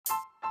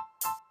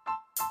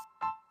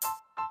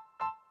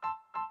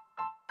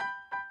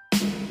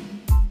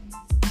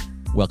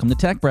Welcome to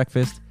Tech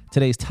Breakfast.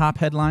 Today's top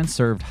headlines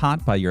served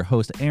hot by your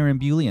host Aaron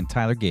Bewley and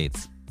Tyler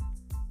Gates.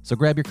 So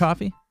grab your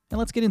coffee and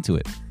let's get into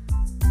it.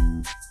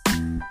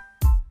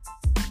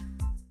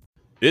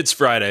 It's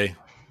Friday,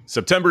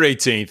 September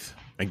 18th,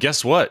 and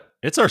guess what?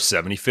 It's our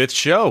 75th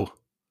show.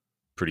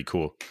 Pretty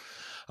cool.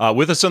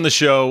 With us on the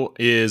show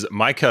is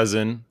my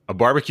cousin, a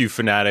barbecue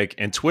fanatic,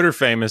 and Twitter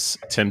famous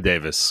Tim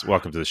Davis.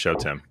 Welcome to the show,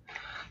 Tim.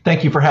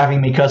 Thank you for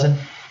having me, cousin.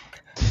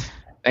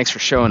 Thanks for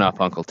showing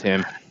up, Uncle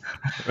Tim.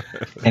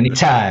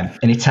 Anytime.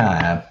 Tim's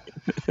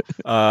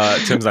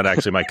not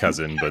actually my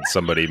cousin, but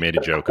somebody made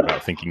a joke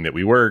about thinking that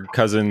we were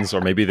cousins,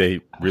 or maybe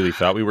they really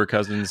thought we were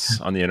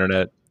cousins on the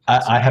internet.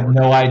 I have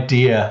no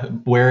idea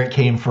where it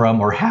came from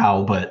or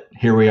how, but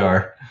here we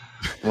are.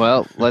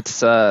 Well, let's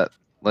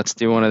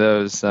do one of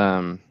those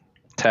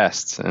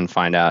tests and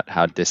find out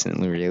how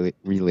distantly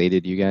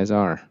related you guys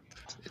are.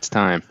 It's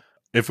time.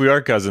 If we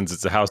are cousins,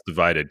 it's a house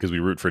divided because we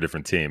root for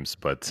different teams.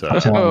 But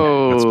that's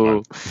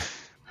oh, fun.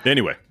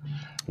 Anyway,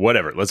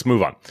 whatever. Let's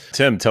move on.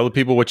 Tim, tell the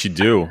people what you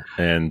do,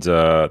 and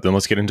then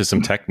let's get into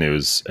some tech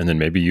news, and then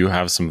maybe you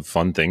have some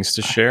fun things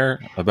to share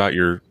about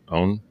your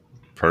own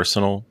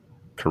personal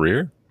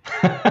career.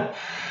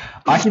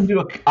 I can do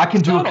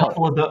a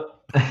couple of the.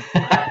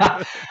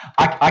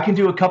 I can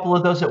do a couple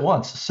of those at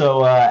once.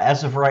 So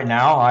as of right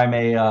now, I'm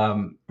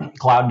a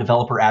cloud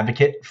developer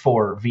advocate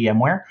for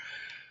VMware.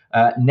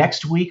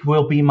 Next week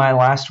will be my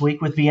last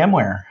week with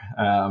VMware.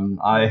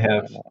 I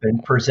have been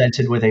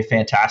presented with a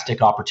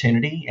fantastic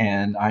opportunity,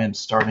 and I am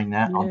starting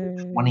that on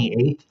the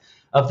 28th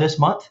of this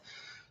month.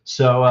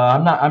 So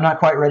I'm not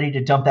quite ready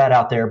to dump that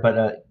out there,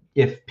 but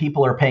if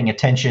people are paying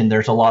attention,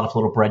 there's a lot of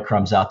little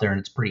breadcrumbs out there, and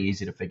it's pretty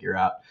easy to figure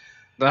out.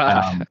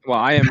 Well,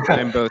 I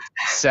am both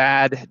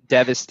sad,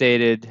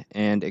 devastated,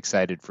 and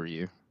excited for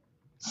you.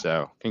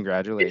 So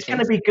congratulations. It's going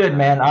to be good,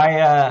 man.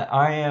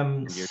 I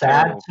am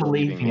sad to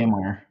leave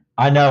VMware.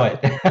 I know it.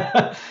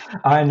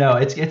 I know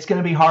it's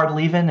going to be hard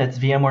leaving.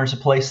 VMware is a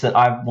place that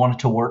I've wanted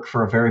to work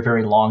for a very,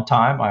 very long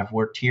time. I've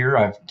worked here.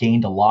 I've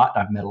gained a lot.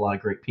 I've met a lot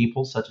of great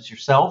people, such as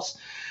yourselves.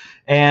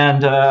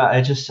 And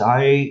I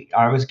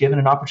was given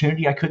an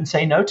opportunity I couldn't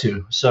say no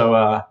to.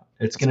 So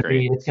it's going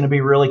to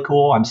be really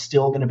cool. I'm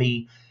still going to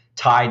be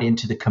tied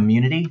into the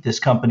community. This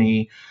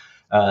company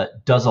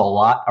does a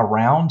lot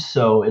around,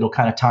 so it'll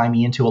kind of tie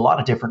me into a lot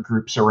of different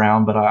groups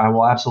around, but I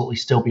will absolutely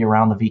still be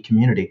around the V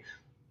community.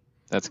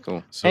 That's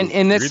cool. So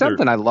and that's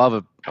something I love.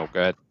 Oh, go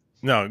ahead.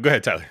 No, go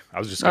ahead, Tyler. I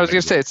was going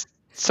to say it's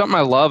something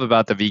I love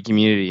about the V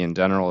community in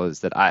general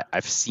is that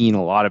I've seen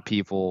a lot of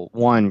people,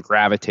 one,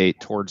 gravitate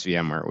towards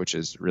VMware, which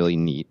is really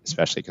neat,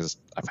 especially because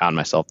I found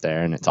myself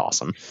there and it's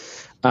awesome.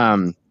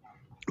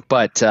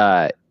 But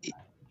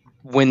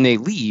when they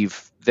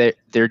leave,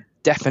 they're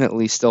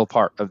definitely still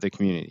part of the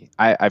community.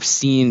 I've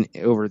seen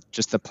over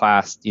just the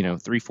past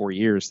 3-4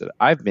 years that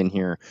I've been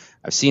here,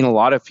 I've seen a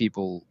lot of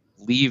people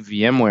leave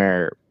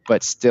VMware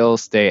but still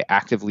stay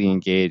actively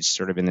engaged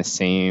sort of in the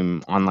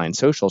same online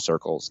social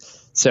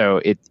circles.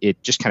 So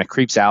it just kind of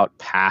creeps out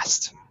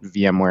past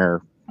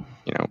VMware,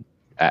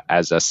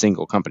 as a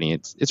single company.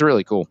 It's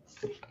really cool.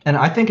 And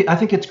I think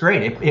it's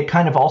great. It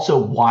kind of also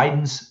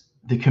widens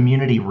the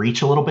community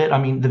reach a little bit. I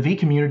mean, the V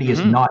community is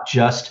not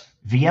just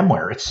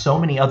VMware. It's so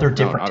many other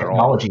different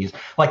technologies.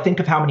 Like, think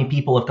of how many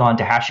people have gone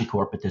to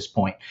HashiCorp at this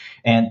point,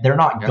 and they're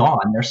not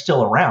gone. They're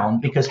still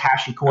around because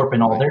HashiCorp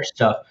and all their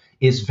stuff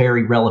is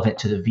very relevant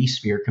to the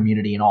vSphere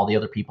community and all the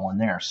other people in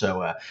there.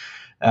 So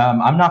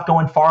I'm not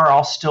going far.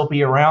 I'll still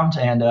be around,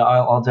 and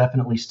I'll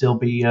definitely still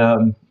be,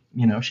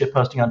 shit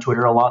posting on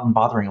Twitter a lot and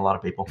bothering a lot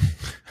of people.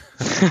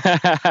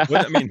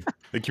 Well, I mean,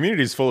 the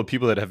community is full of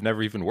people that have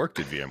never even worked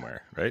at VMware,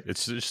 right?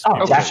 It's just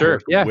for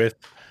sure, yeah.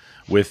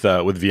 With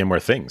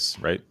VMware things,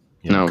 right?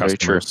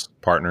 Customers,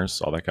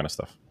 partners, all that kind of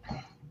stuff.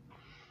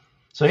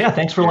 So yeah,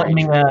 thanks for letting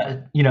me,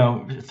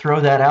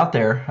 throw that out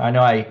there. I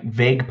know I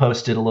vague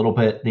posted a little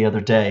bit the other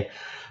day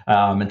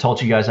and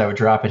told you guys I would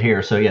drop it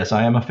here. So yes,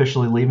 I am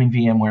officially leaving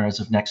VMware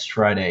as of next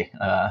Friday.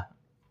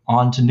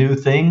 On to new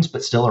things,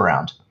 but still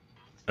around.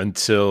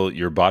 Until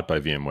you're bought by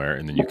VMware,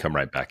 and then you come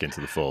right back into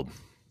the fold.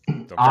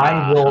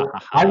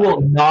 I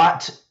will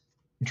not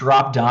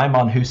drop dime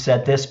on who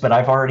said this, but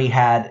I've already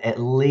had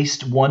at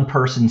least one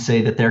person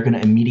say that they're going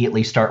to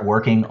immediately start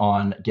working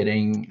on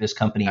getting this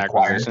company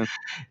acquired.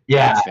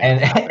 Yeah,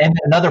 and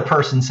another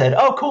person said,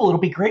 "Oh, cool! It'll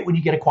be great when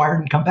you get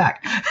acquired and come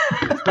back."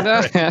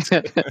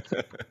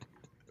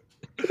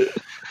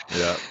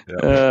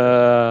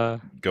 Yeah.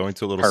 Going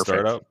to a little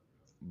startup, a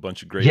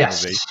bunch of great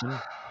innovation.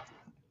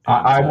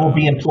 I will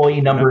be employee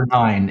number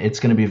 9.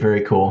 It's going to be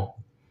very cool.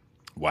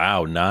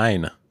 Wow,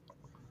 9.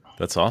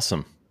 That's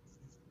awesome.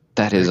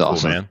 That is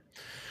awesome, man.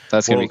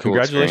 That's going to be cool.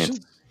 Congratulations.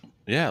 Experience.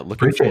 Yeah,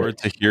 looking forward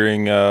to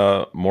hearing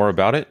more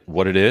about it,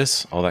 what it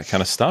is, all that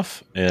kind of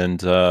stuff. And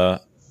there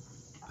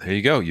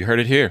you go. You heard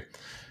it here.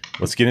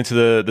 Let's get into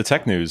the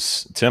tech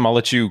news. Tim, I'll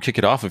let you kick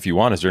it off if you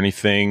want. Is there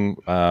anything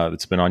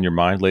that's been on your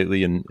mind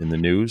lately in the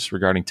news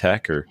regarding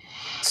tech or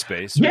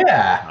space or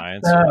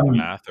science or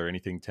math or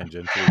anything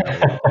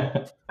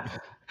tangentially?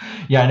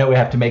 Yeah, I know we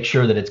have to make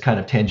sure that it's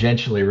kind of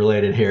tangentially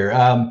related here.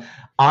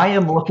 I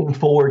am looking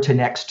forward to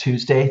next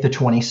Tuesday, the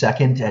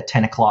 22nd at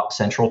 10 o'clock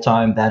Central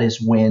Time. That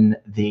is when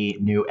the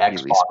new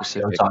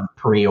Xbox goes on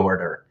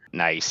pre-order.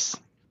 Nice.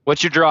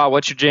 What's your draw?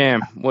 What's your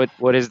jam?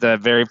 What is the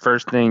very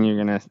first thing you're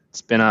going to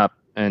spin up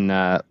and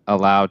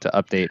allow to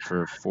update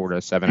for 4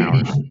 to 7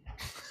 hours?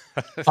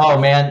 Oh,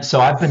 man.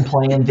 So I've been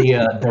playing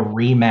the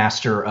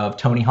remaster of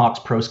Tony Hawk's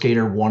Pro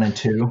Skater 1 and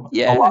 2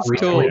 a lot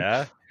recently. Cool.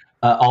 Yeah.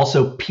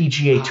 Also,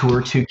 PGA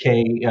Tour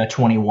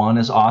 2K21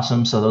 is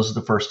awesome. So those are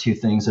the first two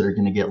things that are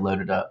going to get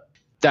loaded up.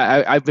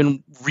 I've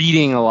been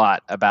reading a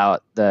lot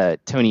about the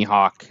Tony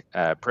Hawk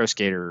Pro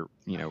Skater,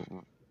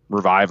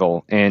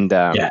 revival, and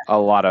a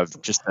lot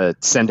of just the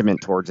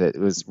sentiment towards it.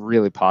 It was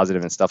really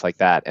positive and stuff like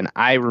that. And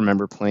I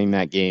remember playing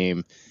that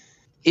game.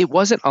 It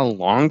wasn't a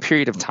long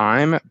period of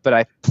time, but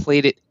I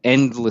played it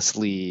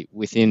endlessly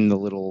within the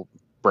little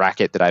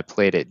bracket that I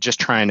played it, just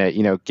trying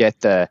to,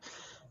 get the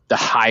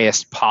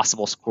highest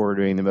possible score,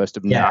 doing the most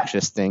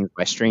obnoxious things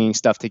by stringing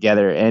stuff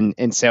together.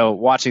 And so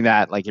watching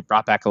that, it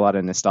brought back a lot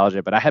of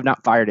nostalgia, but I have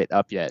not fired it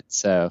up yet.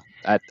 So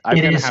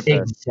it is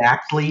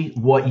exactly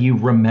what you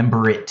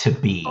remember it to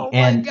be. Oh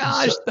my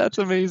gosh, that's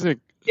amazing.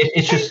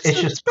 It's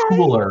just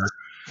cooler.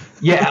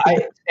 Yeah.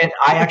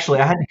 I had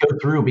to go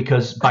through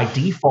because by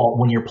default,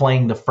 when you're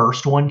playing the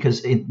first one, because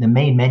in the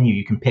main menu,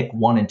 you can pick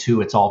 1 and 2,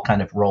 it's all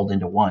kind of rolled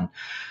into one.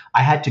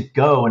 I had to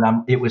go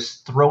and it was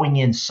throwing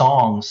in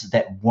songs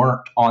that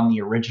weren't on the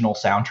original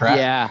soundtrack.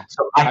 Yeah.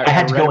 So I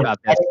had to go and edit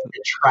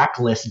the track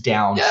list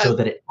down so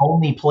that it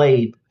only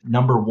played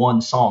number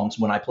 1 songs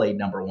when I played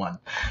number 1.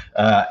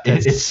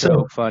 It's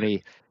so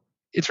funny.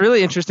 It's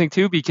really interesting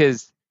too,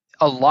 because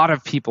a lot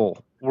of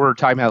people were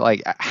talking about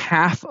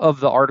half of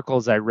the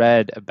articles I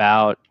read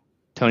about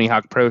Tony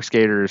Hawk Pro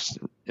Skaters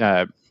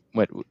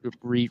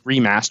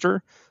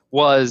remaster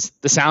was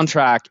the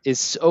soundtrack is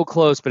so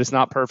close, but it's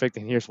not perfect,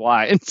 and here's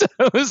why. And so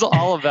it was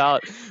all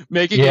about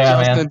making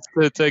adjustments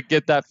to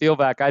get that feel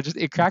back.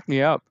 It cracked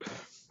me up.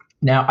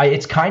 Now,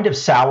 it's kind of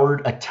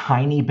soured a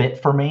tiny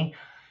bit for me,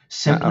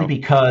 simply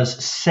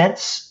because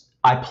since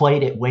I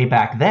played it way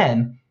back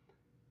then,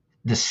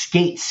 the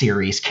Skate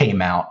series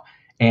came out,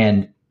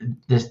 and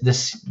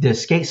the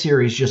Skate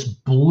series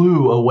just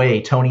blew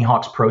away Tony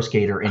Hawk's Pro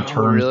Skater in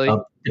terms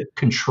of the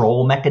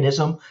control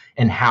mechanism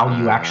and how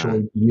you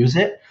actually use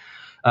it.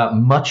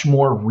 Much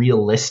more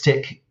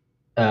realistic,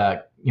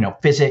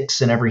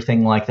 physics and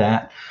everything like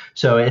that.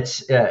 So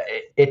it's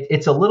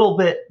a little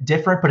bit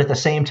different, but at the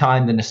same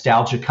time, the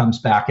nostalgia comes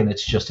back and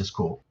it's just as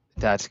cool.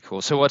 That's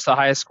cool. So what's the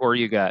highest score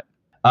you got?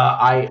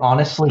 I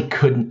honestly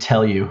couldn't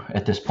tell you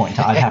at this point in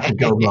time. I'd have to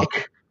go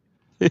look.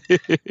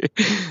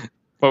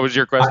 What was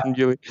your question,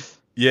 Julie?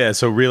 Yeah,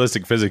 so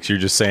realistic physics, you're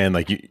just saying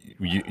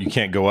you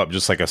can't go up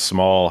just like a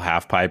small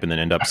half pipe and then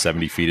end up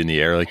 70 feet in the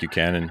air like you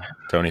can in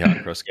Tony Hawk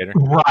Pro Skater.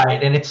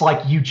 Right, and it's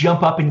like you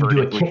jump up and you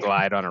do a kick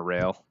glide on a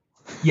rail.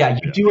 Yeah,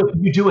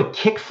 you do a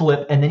kick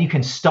flip and then you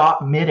can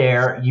stop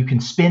midair. You can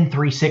spin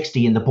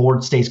 360 and the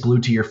board stays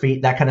glued to your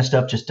feet. That kind of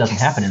stuff just doesn't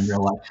happen in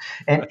real life.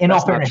 And in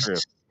all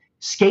fairness,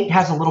 Skate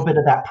has a little bit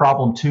of that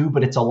problem too,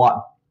 but it's a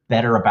lot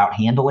better about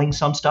handling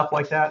some stuff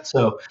like that.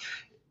 So.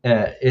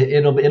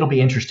 It'll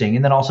be interesting.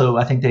 And then also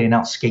I think they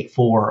announced Skate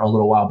 4 a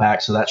little while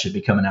back, so that should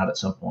be coming out at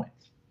some point.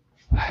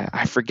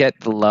 I forget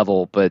the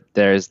level, but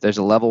there's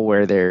a level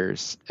where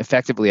there's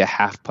effectively a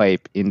half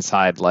pipe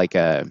inside like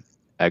a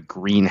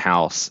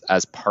greenhouse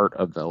as part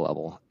of the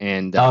level.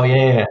 And there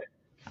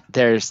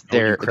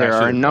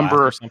are a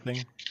number of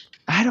something.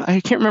 I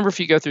can't remember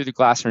if you go through the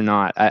glass or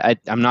not.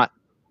 I'm not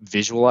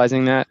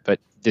visualizing that, but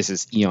this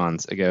is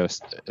eons ago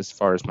as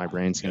far as my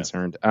brain's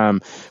concerned.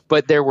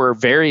 But there were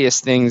various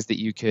things that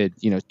you could,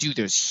 do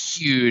those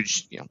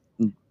huge,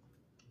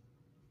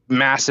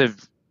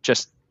 massive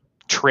just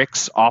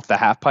tricks off the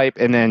half pipe.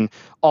 And then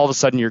all of a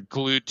sudden you're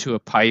glued to a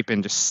pipe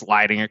and just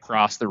sliding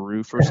across the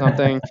roof or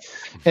something.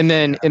 and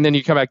then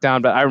you come back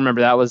down. But I remember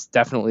that was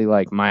definitely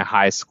like my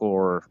high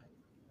score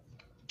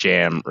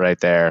jam right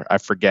there. I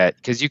forget,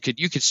 because you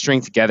could string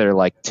together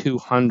like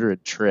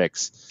 200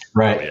 tricks,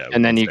 right?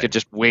 And then you could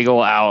just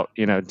wiggle out,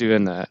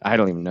 doing I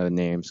don't even know the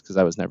names because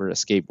I was never a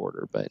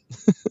skateboarder, but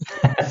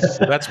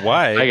so that's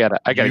why I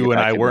gotta you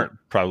and I weren't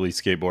probably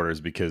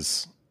skateboarders,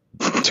 because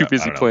too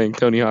busy playing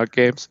Tony Hawk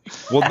games.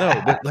 Well,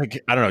 no, but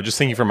I don't know. Just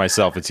thinking for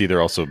myself, it's either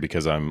also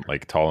because I'm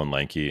like tall and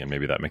lanky, and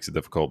maybe that makes it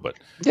difficult. But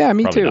yeah,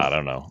 me too. Not, I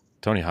don't know.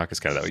 Tony Hawk is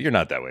kind of that way. You're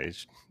not that way,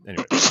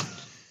 anyway.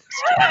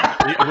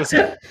 I was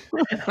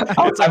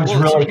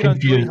really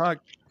confused.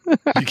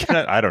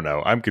 I don't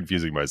know. I'm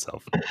confusing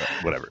myself.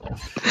 Whatever.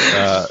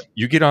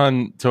 You get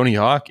on Tony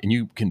Hawk and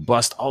you can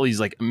bust all these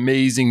like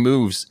amazing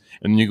moves,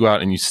 and then you go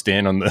out and you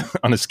stand on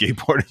a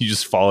skateboard and you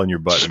just fall on your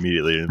butt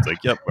immediately, and it's like,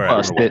 yep, all right,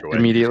 bust it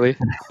immediately.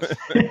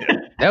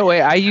 No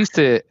way. I was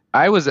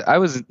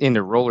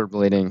into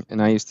rollerblading,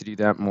 and I used to do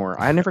that more.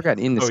 I never got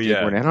into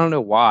skateboarding. I don't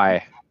know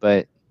why,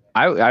 but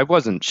I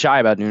wasn't shy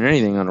about doing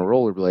anything on the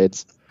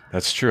rollerblades.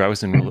 That's true. I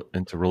was into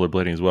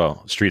rollerblading as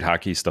well. Street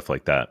hockey, stuff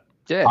like that.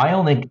 Yeah. I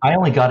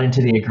only got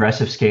into the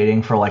aggressive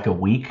skating for like a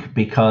week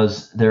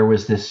because there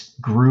was this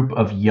group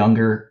of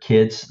younger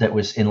kids that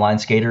was inline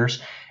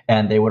skaters,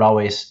 and they would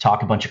always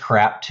talk a bunch of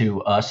crap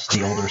to us,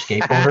 the older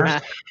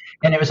skateboarders.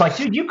 And it was like,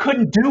 dude, you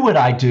couldn't do what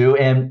I do.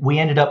 And we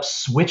ended up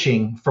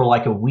switching for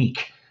like a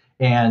week.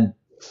 And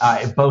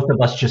both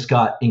of us just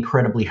got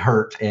incredibly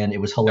hurt, and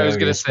it was hilarious. I was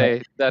going to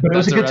say that it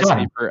was that's a good recipe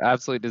time for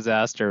absolute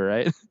disaster,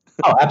 right?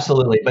 Oh,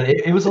 absolutely. But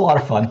it was a lot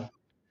of fun.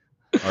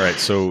 All right.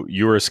 So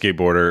you were a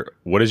skateboarder.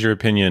 What is your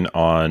opinion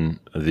on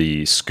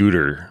the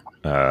scooter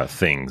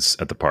things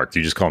at the park? Do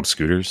you just call them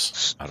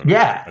scooters? I don't know.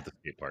 Yeah. At the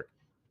skate park.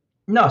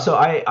 No, so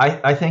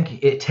I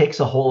think it takes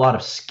a whole lot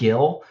of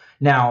skill.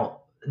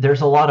 Now,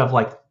 there's a lot of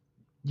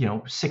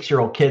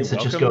 6-year-old kids that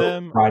just go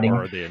riding.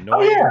 Or are they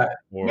annoying? Oh,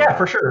 yeah. Yeah,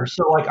 for sure.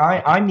 So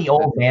I'm the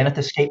old man at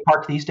the skate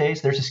park these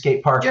days. There's a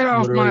skate park. Get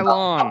off my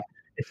lawn.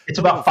 It's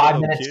about 5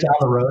 minutes down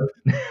the road.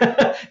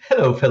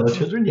 Hello, fellow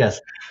children.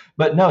 Yes.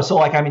 But no, so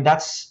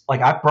that's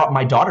I brought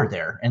my daughter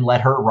there and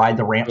let her ride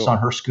the ramps on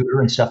her scooter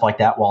and stuff like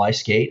that while I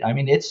skate. I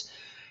mean, it's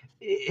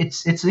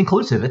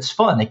inclusive. It's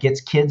fun. It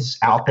gets kids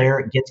out there.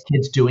 It gets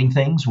kids doing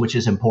things, which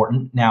is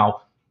important.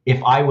 Now,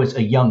 if I was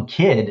a young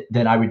kid,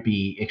 then I would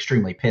be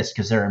extremely pissed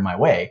because they're in my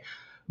way.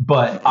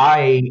 But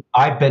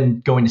I've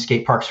been going to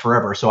skate parks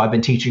forever. So I've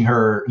been teaching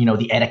her,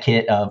 the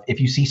etiquette of if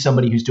you see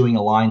somebody who's doing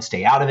a line,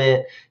 stay out of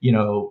it.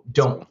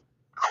 Don't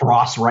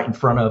cross right in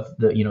front of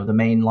the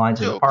main lines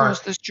of the park.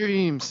 Cross the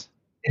streams.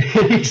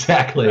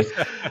 Exactly.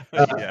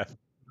 Yeah.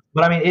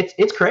 But I mean,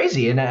 it's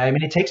crazy. And I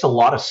mean, it takes a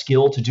lot of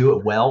skill to do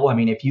it well. I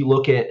mean, if you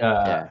look at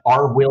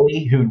our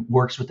Willie, who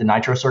works with the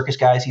Nitro Circus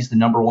guys, he's the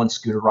 #1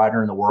 scooter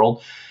rider in the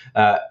world.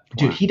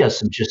 Dude, he does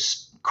some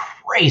just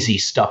crazy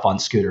stuff on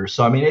scooters.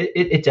 So, I mean,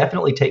 it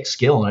definitely takes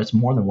skill, and it's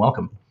more than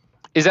welcome.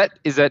 Is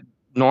that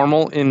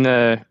normal in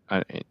the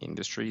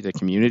industry, the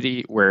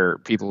community, where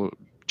people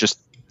just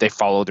they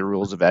follow the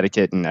rules of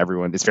etiquette and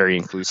everyone is very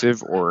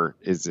inclusive, or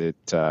is it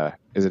a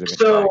mixed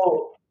bag?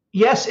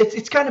 Yes,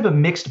 it's kind of a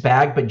mixed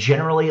bag, but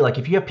generally,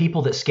 if you have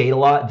people that skate a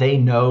lot, they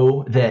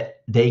know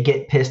that they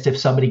get pissed if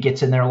somebody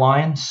gets in their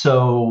line,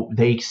 so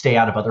they stay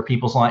out of other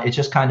people's line. It's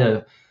just kind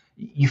of,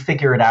 you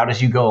figure it out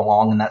as you go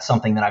along, and that's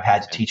something that I've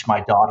had to teach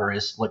my daughter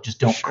is, just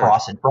don't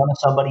cross in front of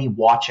somebody,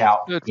 watch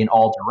out in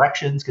all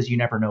directions, because you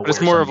never know. It's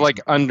more of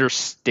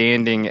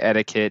understanding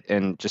etiquette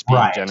and just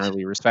being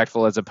generally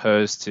respectful, as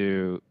opposed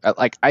to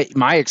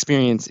my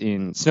experience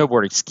in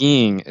snowboarding,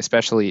 skiing,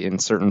 especially in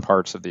certain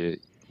parts of the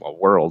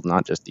world,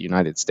 not just the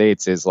United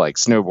States, is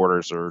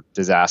snowboarders are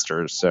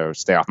disasters, so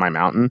stay off my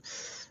mountain.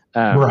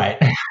 Right.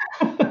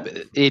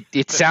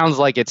 It sounds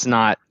like it's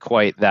not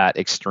quite that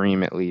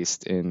extreme, at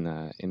least in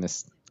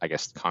this, I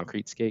guess,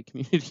 concrete skate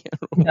community.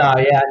 No,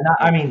 yeah.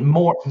 I mean,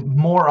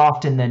 more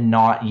often than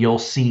not, you'll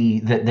see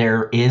that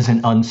there is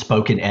an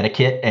unspoken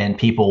etiquette, and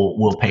people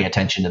will pay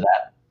attention to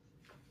that.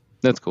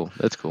 That's cool.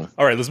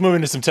 All right, let's move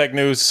into some tech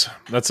news.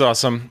 That's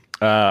awesome.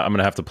 I'm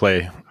gonna have to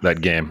play that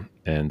game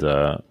and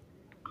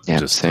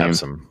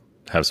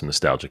have some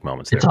nostalgic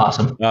moments there. It's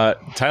awesome.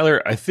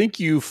 Tyler, I think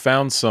you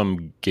found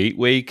some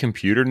Gateway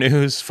computer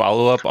news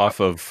follow-up off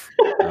of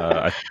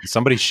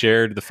somebody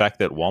shared the fact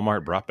that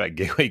Walmart brought back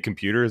Gateway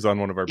computers on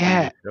one of our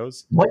previous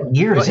shows. What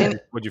year is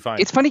it? What'd you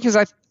find? It's funny because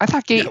I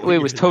thought Gateway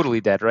was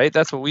totally dead, right?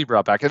 That's what we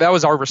brought back. That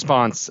was our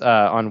response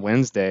on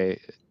Wednesday.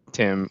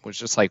 Tim was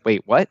just like,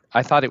 wait, what?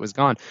 I thought it was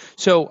gone.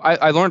 So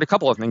I learned a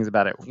couple of things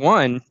about it.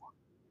 One,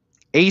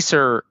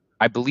 Acer,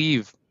 I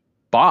believe,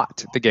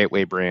 bought the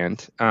Gateway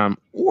brand,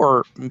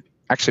 or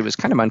actually it was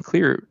kind of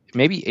unclear.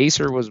 Maybe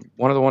Acer was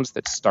one of the ones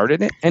that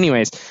started it.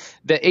 Anyways,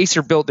 the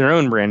Acer built their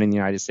own brand in the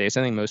United States.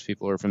 I think most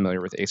people are familiar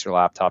with Acer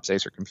laptops,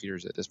 Acer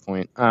computers at this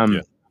point.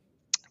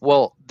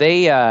 Well,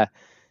 they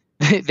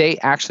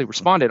actually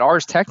responded.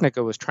 Ars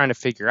Technica was trying to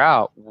figure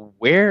out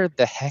where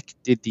the heck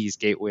did these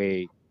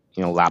Gateway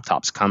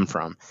laptops come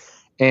from.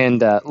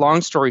 And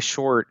long story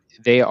short,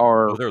 they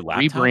are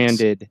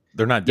rebranded.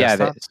 They're not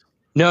desktops?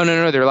 No,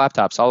 they're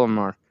laptops. All of them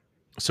are.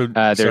 So,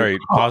 sorry,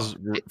 pause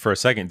for a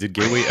second. Did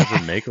Gateway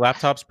ever make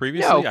laptops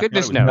previously? No,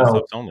 goodness, no.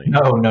 Desktops only.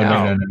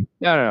 No.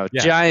 Yeah,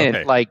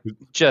 giant,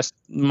 just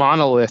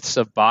monoliths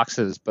of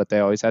boxes, but they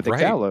always had the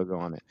Gal logo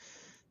on it.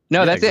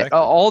 No, that's exactly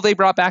it. All they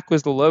brought back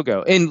was the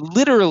logo. And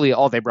literally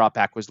all they brought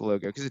back was the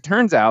logo. Because it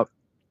turns out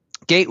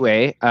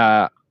Gateway,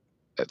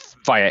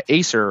 via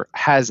Acer,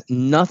 has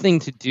nothing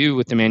to do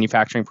with the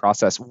manufacturing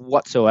process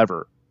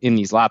whatsoever in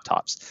these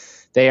laptops.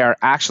 They are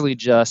actually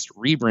just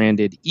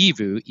rebranded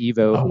Evo,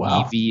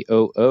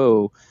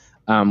 EVOO,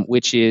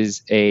 which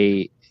is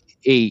I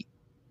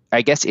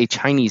guess a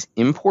Chinese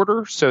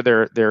importer. So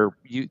they're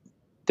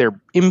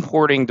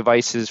importing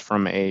devices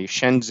from a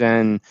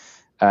Shenzhen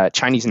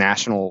Chinese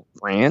national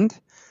brand,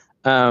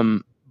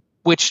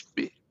 which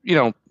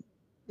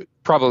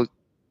probably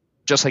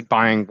just like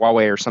buying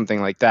Huawei or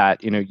something like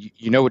that. You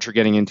know what you're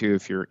getting into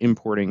if you're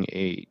importing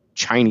a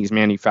Chinese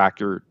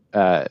manufactured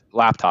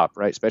laptop,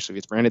 right? Especially if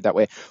it's branded that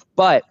way.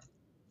 But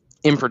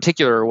in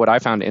particular, what I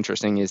found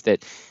interesting is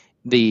that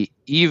the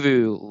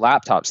EVO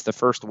laptops, the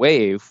first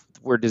wave,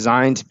 were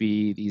designed to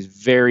be these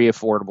very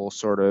affordable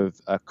sort of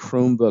a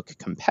Chromebook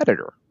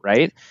competitor,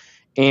 right?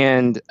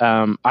 And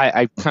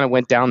I kind of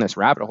went down this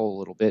rabbit hole a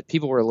little bit.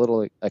 People were a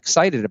little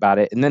excited about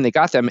it, and then they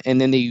got them, and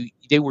then they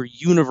they were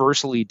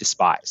universally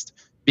despised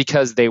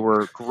because they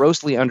were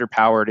grossly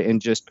underpowered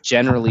and just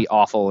generally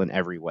awful in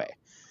every way.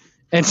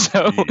 And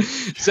so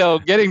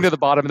getting to the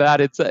bottom of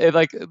that, it's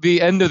like the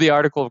end of the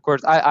article, of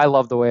course, I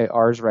love the way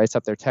ours writes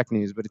up their tech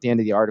news, but at the end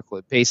of the article,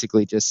 it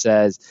basically just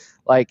says,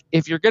 like,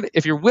 if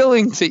you're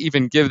willing to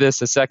even give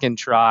this a second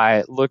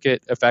try, look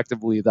at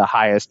effectively the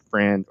highest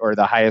brand or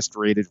the highest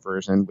rated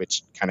version,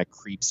 which kind of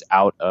creeps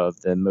out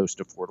of the most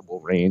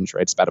affordable range,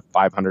 right? It's about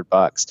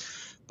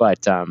 $500.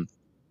 But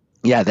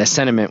yeah, the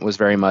sentiment was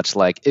very much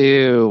like,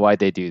 ew, why'd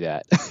they do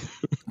that?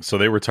 So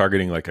they were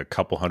targeting like a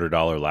couple $100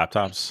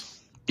 laptops?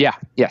 Yeah.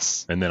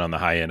 Yes. And then on the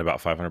high end, about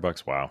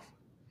 $500. Wow.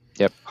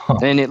 Yep. Huh.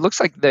 And it looks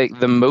like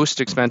the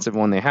most expensive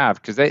one they have,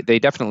 because they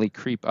definitely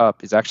creep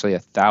up, is actually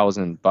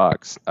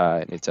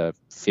 $1,000. It's a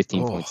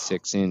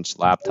 15.6 inch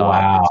laptop.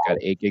 Wow. It's got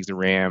 8 gigs of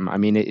RAM. I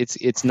mean,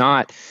 it's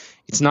not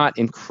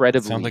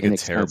incredibly. Sounds like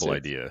inexpensive. a terrible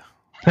idea.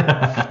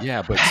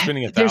 Yeah, but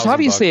spending $1,000. There's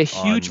obviously a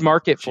huge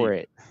market for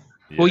it.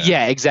 Yeah. Well,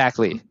 yeah,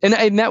 exactly.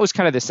 And that was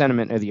kind of the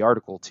sentiment of the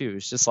article too.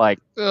 It's just like,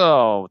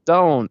 oh,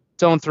 don't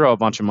throw a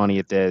bunch of money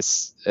at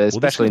this,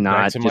 especially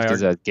not just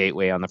as a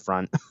gateway on the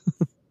front.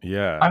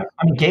 Yeah. I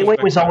mean, Gateway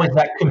was always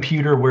that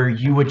computer where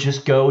you would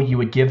just go, you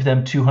would give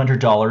them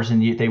 $200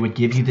 and they would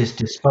give you this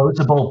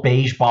disposable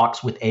beige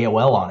box with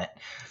AOL on it.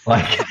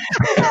 Like,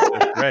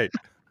 that's right.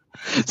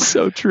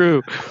 So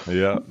true.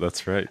 Yeah,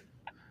 that's right.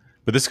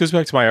 But this goes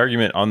back to my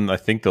argument on, I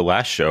think, the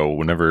last show,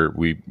 whenever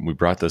we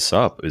brought this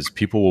up, is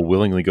people will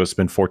willingly go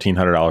spend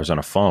 $1,400 on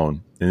a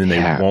phone, and then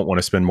they won't want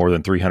to spend more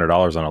than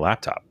 $300 on a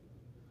laptop.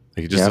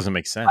 Like, it just doesn't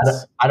make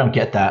sense. I don't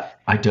get that.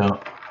 I don't.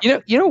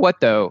 You know what,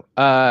 though?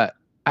 I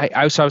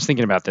was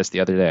thinking about this the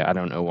other day. I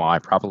don't know why.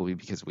 Probably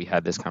because we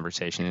had this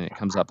conversation and it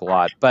comes up a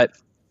lot. But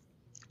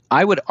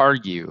I would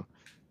argue,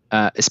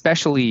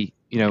 especially,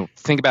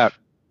 think about,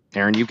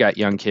 Aaron, you've got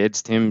young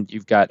kids. Tim,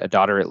 you've got a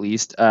daughter at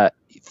least.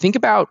 Think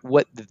about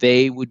what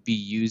they would be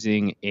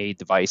using a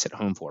device at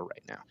home for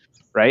right now,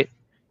 right?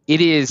 It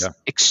is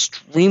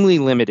extremely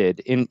limited.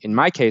 In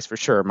my case, for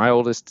sure, my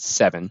oldest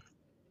 7.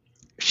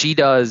 She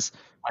does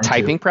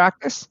typing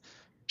practice.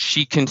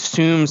 She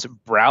consumes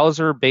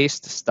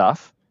browser-based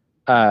stuff.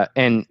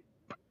 And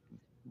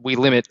we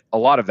limit a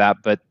lot of that,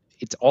 but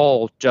it's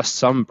all just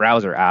some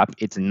browser app.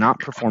 It's not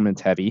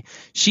performance heavy.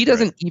 She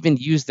doesn't even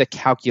use the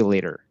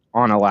calculator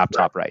on a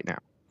laptop right now.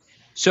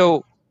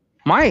 So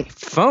my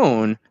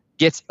phone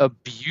gets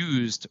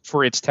abused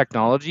for its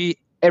technology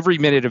every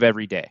minute of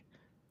every day.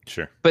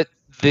 Sure. But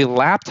the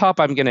laptop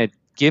I'm going to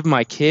give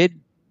my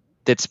kid,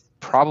 that's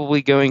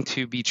probably going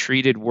to be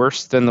treated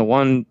worse than the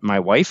one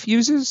my wife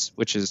uses,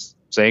 which is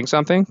saying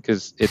something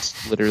because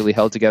it's literally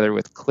held together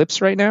with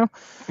clips right now,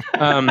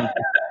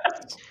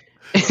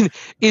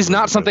 is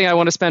not something I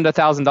want to spend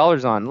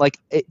 $1,000 on. Like,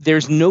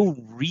 there's no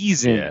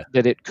reason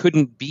that it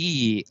couldn't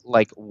be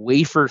like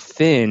wafer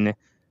thin,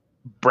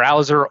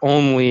 browser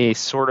only,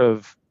 sort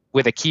of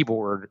with a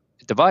keyboard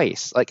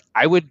device. Like,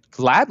 I would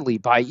gladly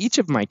buy each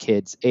of my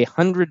kids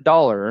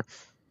 $100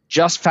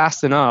 just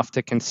fast enough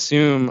to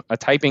consume a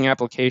typing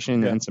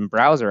application and some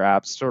browser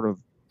apps sort of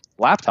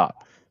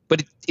laptop.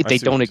 But if they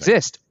don't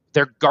exist,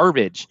 they're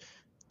garbage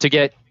to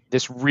get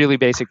this really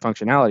basic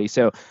functionality.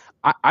 So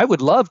I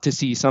would love to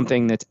see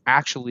something that's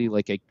actually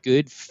like a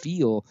good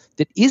feel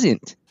that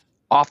isn't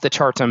off the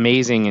charts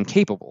amazing and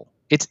capable.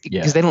 It's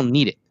because they don't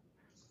need it.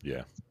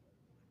 Yeah.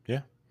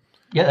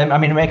 I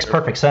mean, it makes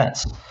perfect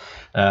sense.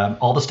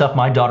 All the stuff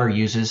my daughter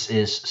uses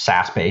is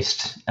SaaS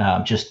based,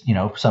 just,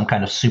 some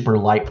kind of super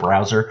light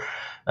browser,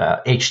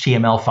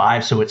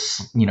 HTML5. So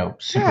it's,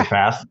 super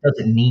fast. It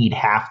doesn't need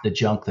half the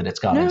junk that it's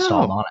got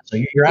installed on it. So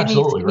you're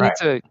absolutely right.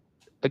 It needs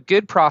a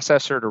good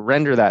processor to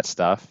render that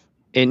stuff.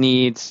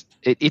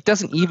 It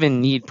doesn't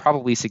even need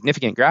probably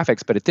significant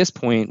graphics, but at this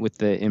point with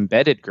the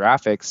embedded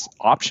graphics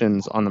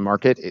options on the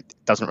market, it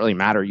doesn't really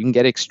matter. You can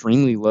get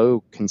extremely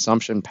low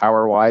consumption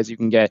power wise. You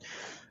can get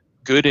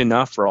good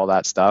enough for all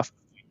that stuff.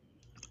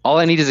 All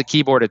I need is a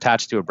keyboard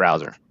attached to a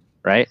browser,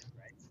 right?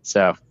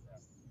 So,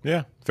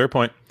 yeah, fair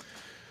point.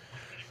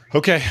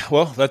 Okay,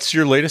 well, that's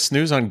your latest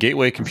news on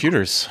Gateway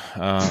computers,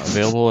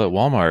 available at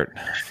Walmart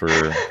for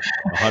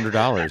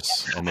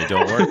 $100, and they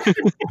don't work.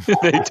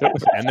 They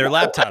don't. And their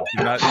laptops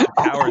do not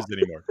powers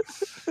anymore.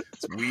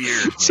 It's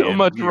weird. So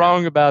much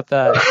wrong about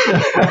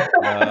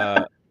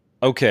that.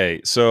 Okay,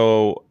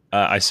 so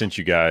I sent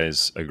you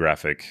guys a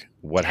graphic.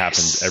 What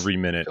happens every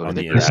minute on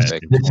the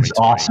internet? This is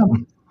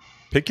awesome.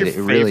 Pick your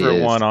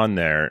favorite one on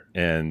there,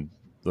 and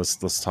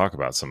let's talk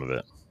about some of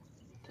it.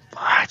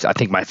 I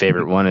think my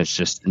favorite one is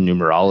just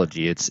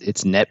numerology. It's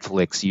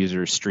Netflix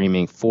users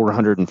streaming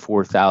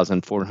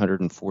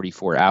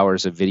 404,444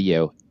 hours of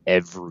video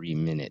every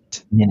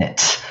minute.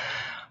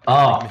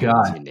 Oh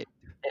God.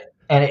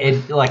 And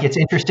it's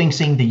interesting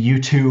seeing the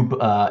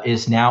YouTube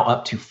is now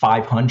up to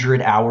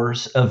 500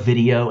 hours of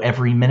video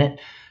every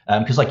minute.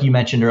 Because like you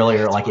mentioned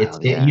earlier,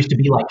 it used to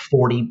be like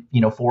 40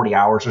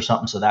 hours or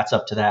something. So that's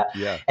up to that.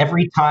 Yeah.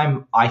 Every Every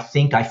time I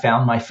think I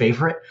found my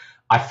favorite,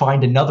 I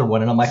find another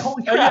one and I'm like,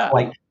 holy crap,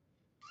 like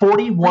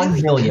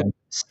 41 million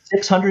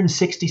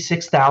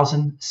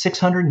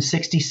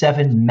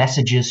 666,667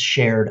 messages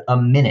shared a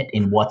minute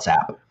in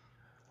WhatsApp.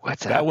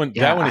 That one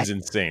is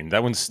insane.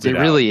 That one stood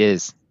out. It really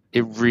is.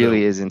 It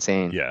really is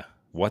insane. Yeah.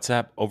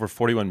 WhatsApp, over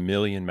 41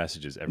 million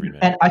messages every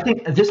minute. And I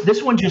think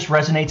this one just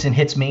resonates and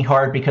hits me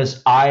hard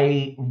because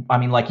I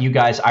mean, like you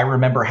guys, I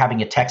remember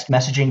having a text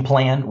messaging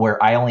plan where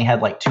I only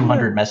had like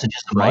 200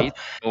 messages a month.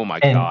 Oh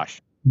my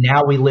gosh.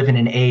 Now we live in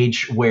an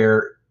age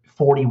where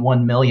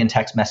 41 million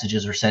text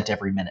messages are sent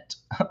every minute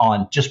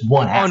on just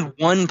one app. On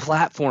one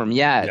platform.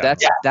 Yeah.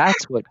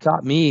 That's what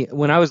got me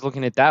when I was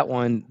looking at that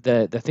one.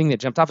 The thing that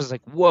jumped off is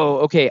like, whoa,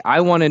 okay, I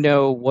want to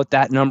know what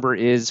that number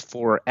is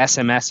for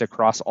SMS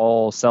across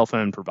all cell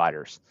phone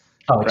providers.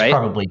 Oh, it's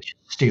probably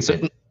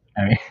stupid.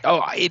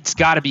 So, it's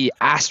got to be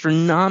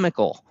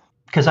astronomical.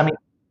 Because I mean,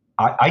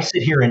 I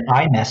sit here in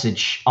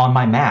iMessage on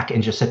my Mac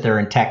and just sit there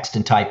and text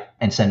and type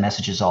and send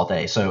messages all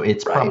day. So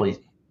it's probably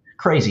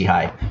crazy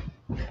high.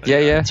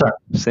 Yeah. Sorry.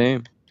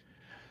 Same.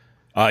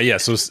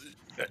 So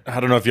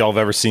I don't know if y'all have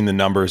ever seen the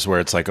numbers where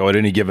it's like, at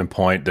any given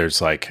point,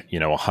 there's like,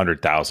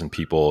 100,000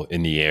 people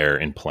in the air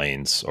in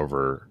planes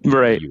over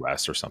the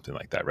US or something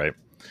like that, right?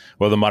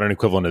 Well, the modern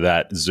equivalent of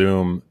that,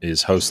 Zoom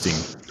is hosting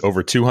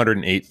over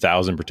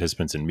 208,000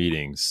 participants in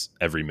meetings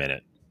every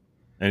minute,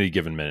 any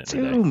given minute.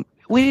 Zoom.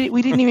 We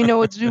didn't even know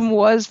what Zoom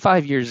was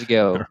 5 years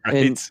ago. Right.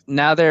 And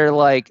now they're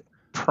like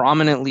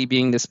prominently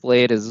being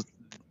displayed as,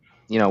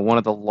 one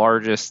of the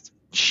largest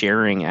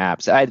sharing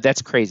apps.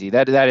 That's crazy.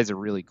 That is a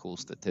really cool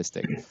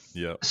statistic.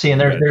 Yeah. See,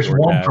 and there's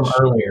one from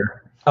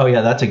earlier. Oh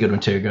yeah, that's a good one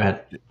too. Go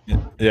ahead.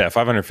 Yeah,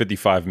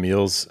 555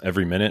 meals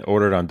every minute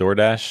ordered on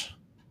DoorDash.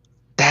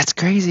 That's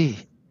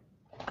crazy.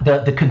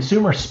 The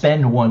consumer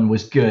spend one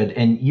was good,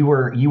 and you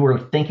were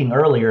thinking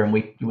earlier, and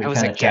we I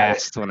was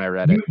aghast when I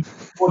read it.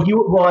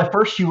 Well, at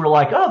first you were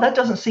like, "Oh, that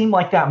doesn't seem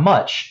like that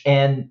much,"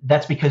 and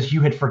that's because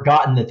you had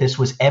forgotten that this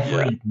was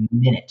every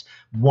minute.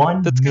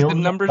 That's because the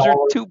numbers are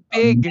too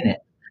big.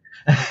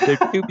 They're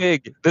too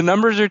big. The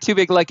numbers are too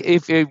big. Like you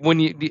should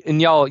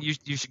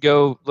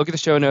go look at the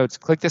show notes.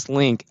 Click this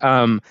link.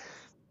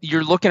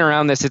 You're looking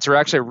around this. It's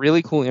actually a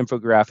really cool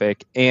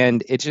infographic,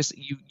 and it just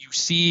you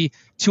see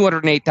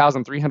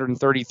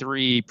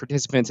 208,333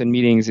 participants in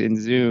meetings in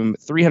Zoom,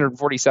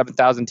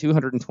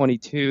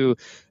 347,222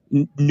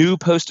 new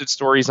posted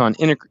stories on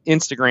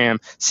Instagram,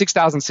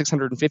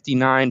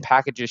 6,659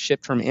 packages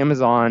shipped from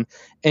Amazon,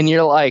 and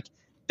you're like.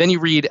 Then you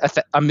read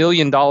 $1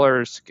 million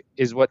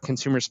is what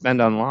consumers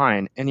spend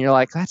online, and you're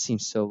like, that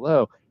seems so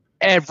low.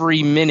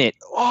 Every minute,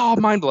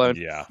 mind blown.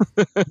 Yeah.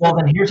 Well,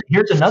 then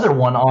here's another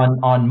one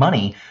on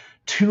money.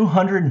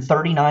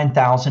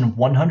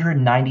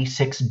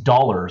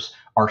 $239,196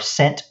 are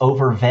sent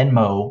over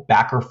Venmo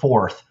back or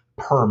forth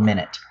per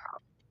minute.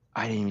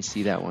 I didn't even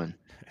see that one.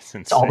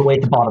 It's all the way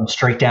at the bottom,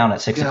 straight down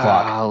at 6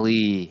 o'clock.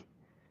 Golly.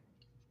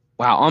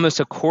 Wow, almost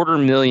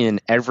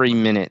 250,000 every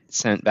minute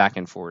sent back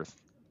and forth.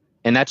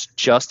 And that's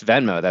just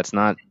Venmo. That's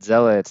not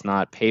Zella. It's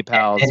not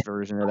PayPal's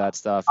version of that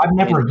stuff. I've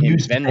never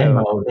used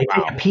Venmo. They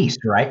take a piece,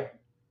 right?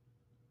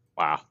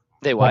 Wow.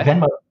 They what?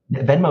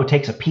 Venmo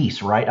takes a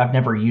piece, right? I've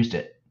never used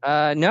it.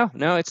 No,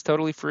 it's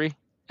totally free.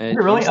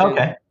 Really?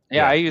 Okay.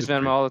 Yeah, I use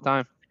Venmo all the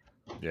time.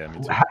 Yeah,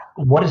 me too.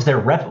 What is their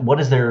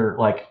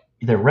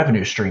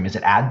revenue stream? Is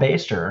it ad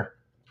based, or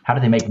how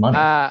do they make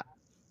money?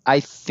 I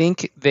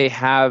think they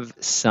have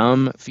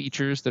some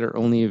features that are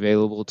only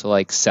available to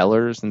like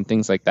sellers and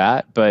things like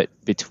that, but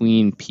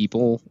between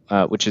people,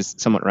 which is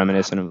somewhat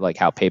reminiscent of like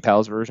how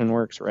PayPal's version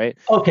works, right?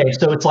 Okay,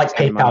 so it's like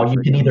PayPal. You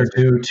can either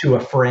do to a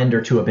friend or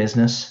to a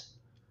business.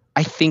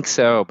 I think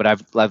so, but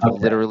I've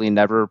literally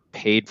never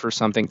paid for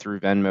something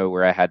through Venmo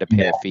where I had to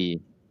pay a fee.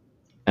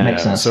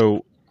 Makes sense.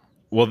 So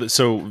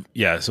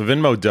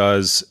Venmo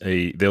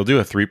they'll do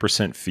a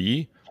 3%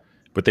 fee,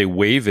 but they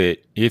waive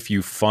it if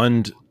you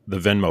fund the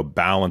Venmo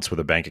balance with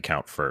a bank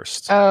account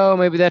first. Oh,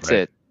 maybe that's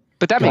it.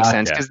 But that makes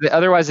sense because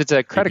otherwise it's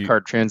a credit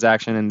card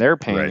transaction and they're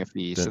paying a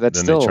fee. So that's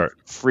still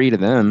free to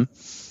them.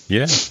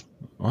 Yeah.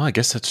 Well, I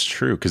guess that's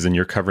true because then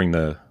you're covering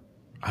I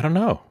don't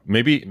know.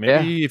 Maybe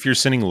if you're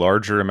sending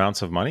larger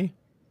amounts of money.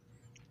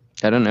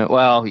 I don't know.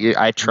 Well,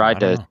 I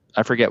tried to.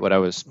 I forget what I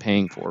was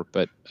paying for,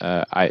 but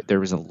there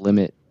was a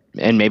limit,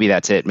 and maybe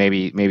that's it.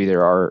 Maybe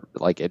there are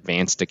like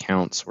advanced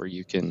accounts where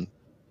you can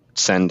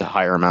send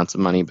higher amounts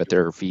of money, but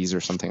there are fees or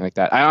something like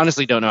that. I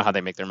honestly don't know how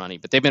they make their money,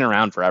 but they've been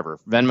around forever.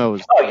 Venmo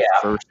was the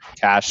first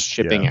cash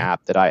shipping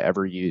app that I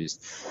ever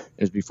used.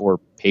 It was before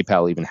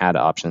PayPal even had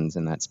options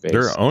in that space.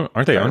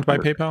 Aren't they owned by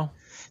PayPal?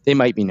 They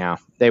might be now.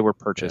 They were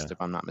purchased,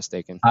 if I'm not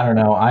mistaken. I don't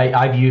know.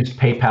 I've used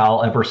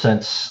PayPal ever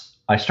since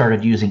I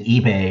started using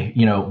eBay,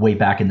 way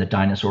back in the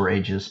dinosaur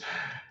ages.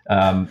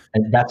 And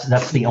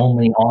that's the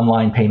only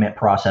online payment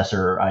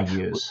processor I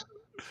use.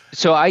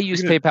 So I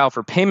use PayPal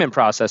for payment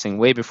processing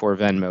way before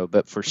Venmo,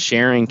 but for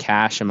sharing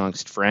cash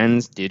amongst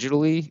friends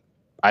digitally,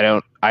 I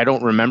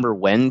don't remember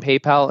when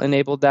PayPal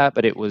enabled that,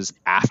 but it was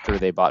after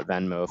they bought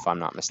Venmo, if I'm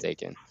not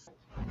mistaken.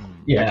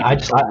 Yeah, I'm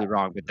totally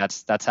wrong, but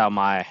that's how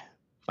my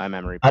my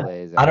memory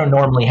plays. I don't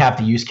normally have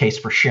the use case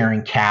for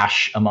sharing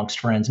cash amongst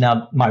friends.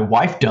 Now, my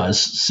wife does,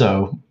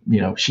 so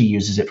she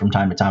uses it from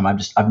time to time.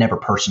 I've never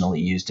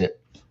personally used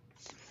it.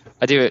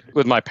 I do it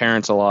with my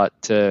parents a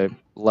lot to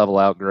level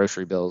out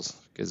grocery bills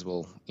because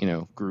we'll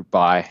group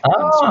buy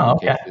in certain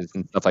cases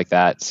and stuff like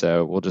that.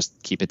 So we'll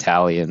just keep a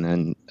tally, and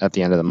then at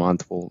the end of the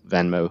month, we'll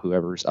Venmo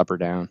whoever's up or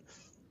down.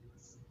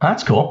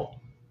 That's cool.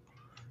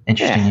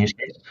 Interesting use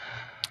case.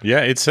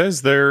 Yeah, it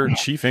says their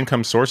chief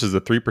income source is the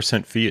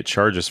 3% fee it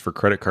charges for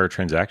credit card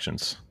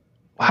transactions.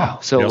 Wow.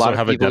 So they a also lot of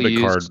have people a debit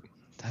card.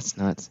 That's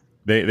nuts.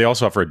 They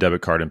also offer a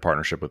debit card in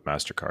partnership with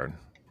MasterCard.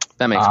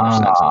 That makes more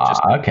sense than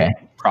just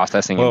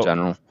processing in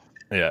general.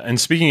 Yeah, and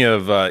speaking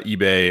of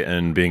eBay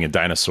and being a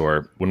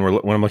dinosaur, when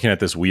I'm looking at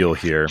this wheel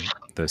here,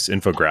 this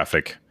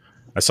infographic,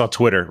 I saw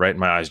Twitter, right?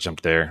 My eyes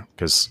jumped there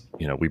because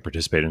we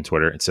participate in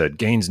Twitter. It said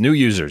gains new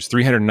users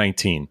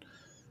 319,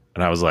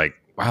 and I was like,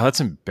 wow,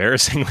 that's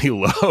embarrassingly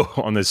low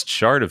on this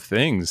chart of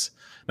things.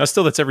 Now,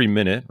 still, that's every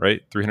minute,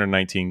 right?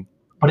 319.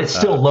 But it's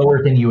still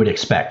lower than you would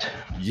expect.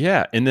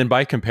 Yeah. And then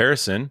by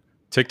comparison,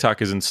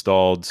 TikTok is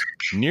installed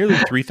nearly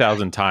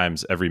 3,000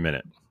 times every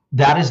minute.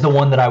 That is the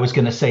one that I was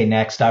going to say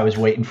next. I was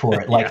waiting for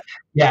it.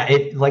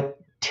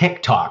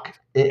 TikTok.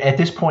 At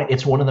this point,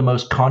 it's one of the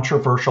most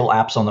controversial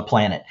apps on the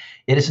planet.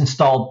 It is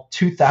installed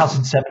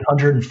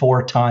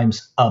 2,704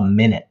 times a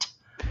minute.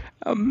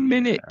 A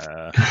minute.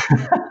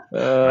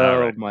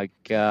 Right. My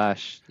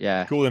gosh.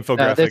 Yeah. Cool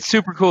infographic. That's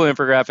super cool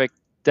infographic.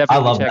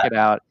 Definitely check it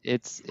out.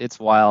 It's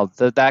wild.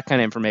 That kind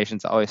of information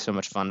is always so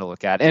much fun to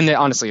look at. And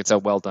honestly, it's a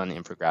well done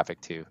infographic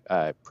too.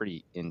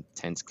 Pretty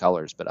intense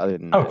colors, but other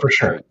than that, for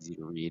sure, very easy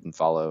to read and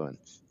follow, and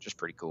just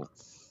pretty cool.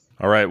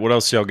 All right, what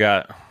else y'all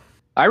got?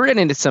 I ran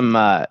into some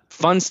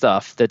fun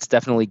stuff that's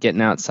definitely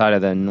getting outside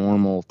of the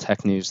normal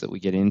tech news that we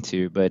get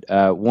into. But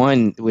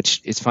one,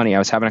 which is funny, I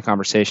was having a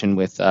conversation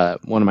with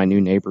one of my new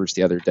neighbors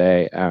the other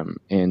day,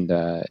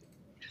 and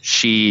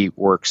she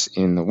works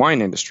in the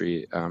wine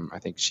industry. I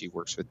think she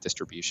works with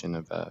distribution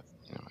of a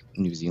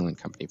New Zealand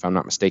company, if I'm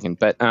not mistaken.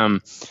 But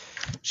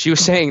she was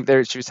saying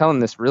she was telling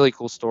this really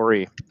cool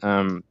story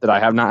that I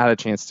have not had a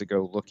chance to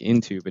go look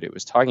into, but it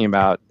was talking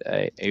about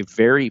a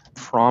very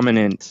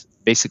prominent,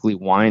 basically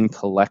wine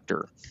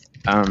collector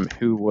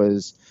who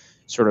was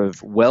sort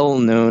of well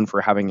known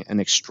for having an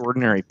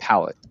extraordinary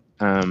palate.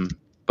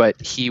 But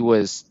he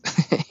was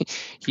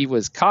he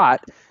was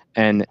caught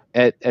and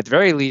at the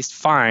very least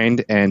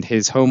fined, and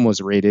his home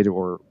was raided,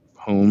 or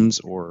homes,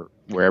 or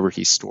wherever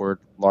he stored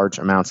large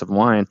amounts of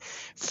wine,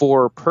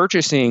 for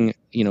purchasing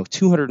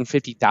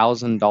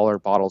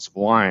 $250,000 bottles of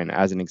wine,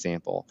 as an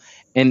example,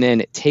 and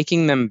then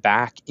taking them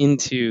back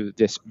into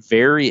this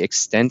very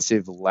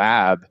extensive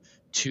lab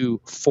to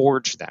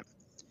forge them.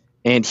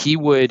 And he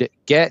would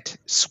get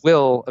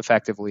swill,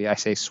 effectively. I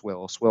say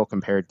swill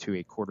compared to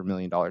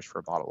 $250,000 for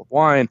a bottle of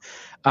wine.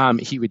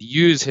 He would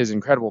use his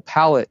incredible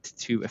palate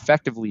to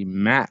effectively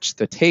match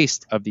the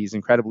taste of these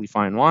incredibly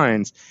fine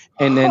wines,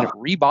 and then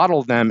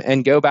rebottle them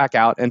and go back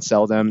out and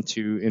sell them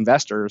to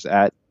investors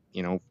at,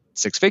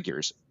 six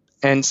figures.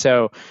 And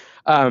so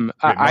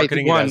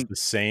marketing it as the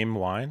same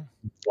wine.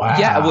 Wow.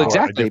 Yeah, well,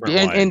 exactly.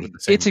 And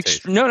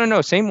it's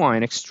no, same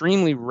wine,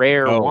 extremely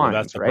rare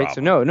wines, right?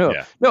 Problem.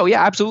 So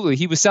yeah, absolutely.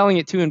 He was selling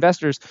it to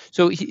investors.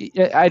 So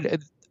I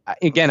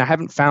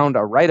haven't found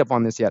a write-up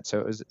on this yet, so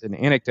it was an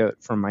anecdote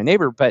from my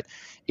neighbor, but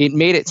it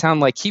made it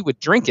sound like he would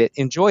drink it,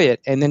 enjoy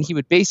it, and then he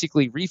would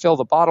basically refill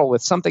the bottle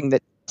with something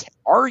that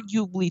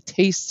arguably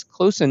tastes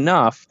close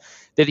enough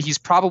that he's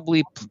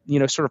probably,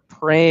 sort of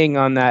preying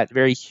on that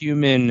very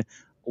human,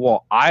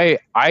 well, I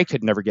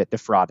could never get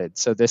defrauded,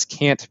 so this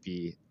can't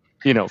be,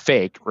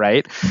 fake,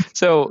 right?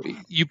 So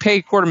you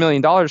pay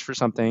 $250,000 for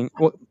something.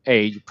 Well,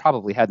 you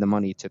probably had the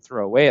money to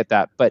throw away at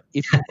that, but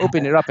if you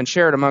open it up and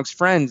share it amongst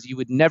friends, you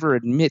would never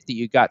admit that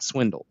you got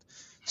swindled.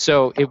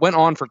 So it went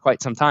on for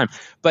quite some time.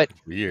 But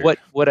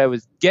what I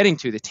was getting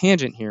to, the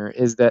tangent here,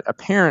 is that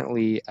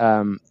apparently,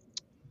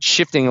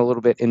 shifting a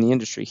little bit in the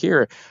industry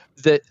here,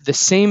 the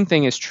same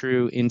thing is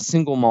true in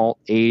single malt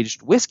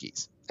aged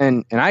whiskeys.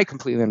 And I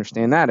completely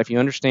understand that. If you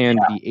understand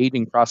the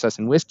aging process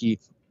in whiskey,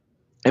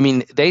 I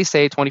mean, they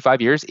say 25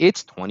 years,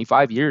 it's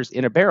 25 years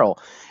in a barrel.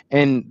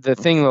 And the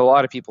thing that a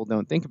lot of people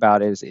don't think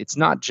about is it's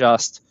not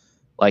just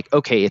like,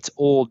 okay, it's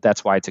old,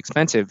 that's why it's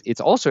expensive.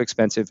 It's also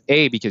expensive,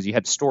 A, because you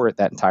had to store it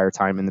that entire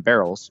time in the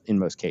barrels in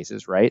most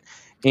cases, right?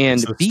 And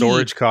so the B,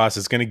 storage cost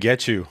is going to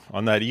get you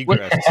on that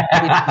egress.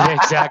 Yeah,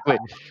 exactly.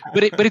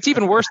 But it's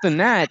even worse than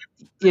that.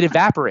 It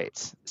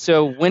evaporates.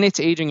 So when it's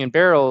aging in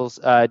barrels,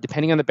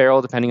 depending on the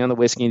barrel, depending on the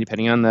whiskey,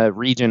 depending on the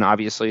region,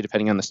 obviously,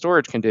 depending on the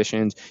storage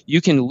conditions, you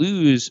can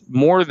lose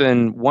more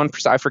than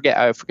 1%. I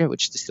forget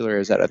which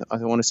distillery is that. I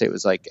want to say it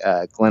was like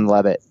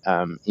Glenlivet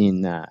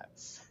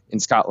in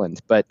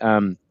Scotland. But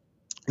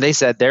they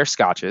said their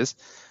scotches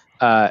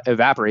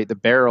evaporate, the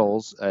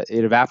barrels,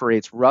 it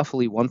evaporates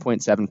roughly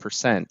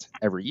 1.7%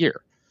 every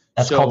year.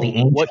 That's called the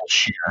angel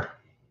share.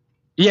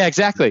 Yeah,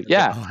 exactly.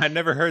 Yeah. Oh, I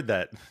never heard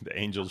that. The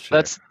angel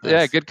share.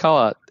 That's good call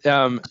out.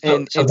 So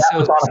that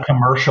was on a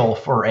commercial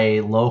for a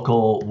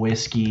local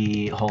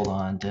whiskey. Hold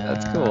on.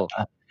 That's cool.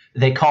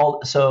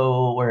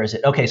 where is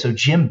it? Okay, so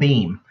Jim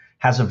Beam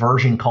has a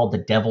version called the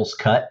Devil's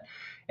Cut.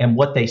 And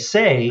what they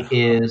say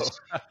is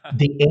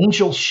the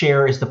angel's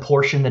share is the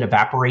portion that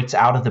evaporates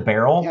out of the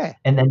barrel. Yeah.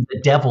 And then the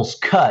devil's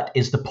cut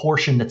is the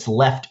portion that's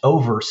left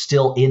over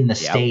still in the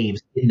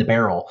staves in the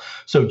barrel.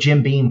 So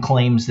Jim Beam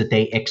claims that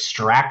they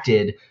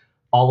extracted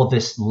all of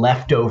this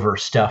leftover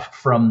stuff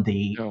from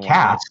the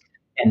cask,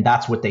 and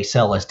that's what they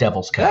sell as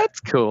devil's cut. That's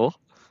cool.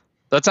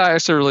 That's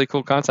actually a really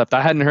cool concept.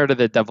 I hadn't heard of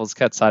the devil's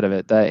cut side of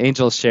it. The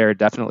angel's share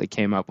definitely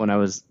came up when I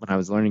was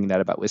learning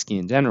that about whiskey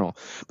in general.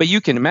 But you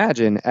can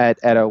imagine at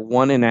a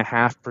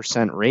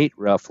 1.5% rate,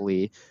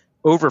 roughly,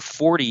 over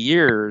 40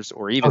 years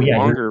or even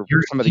longer,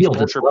 for some of these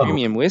ultra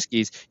premium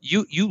whiskeys,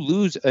 you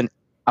lose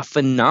a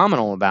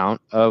phenomenal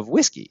amount of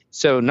whiskey.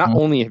 So not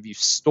only have you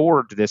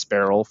stored this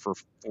barrel for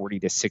 40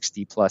 to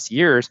 60 plus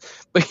years,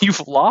 but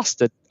you've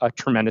lost a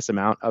tremendous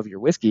amount of your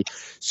whiskey.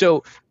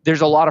 So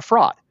there's a lot of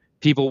fraud.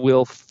 People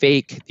will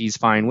fake these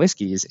fine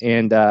whiskeys,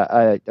 and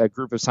a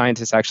group of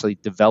scientists actually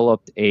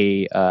developed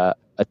a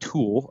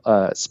tool,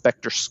 a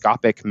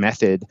spectroscopic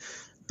method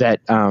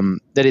that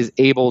is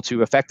able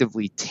to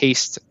effectively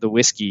taste the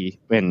whiskey,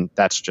 and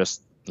that's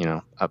just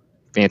a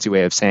fancy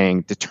way of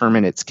saying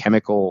determine its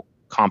chemical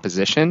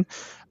composition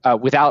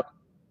without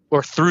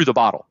or through the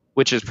bottle,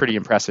 which is pretty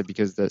impressive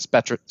because the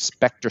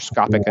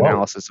spectroscopic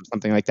analysis of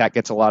something like that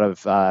gets a lot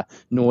of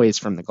noise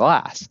from the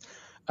glass.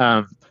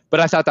 But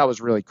I thought that was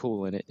really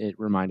cool, and it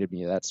reminded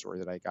me of that story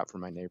that I got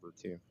from my neighbor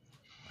too.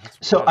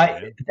 So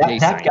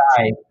that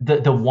guy,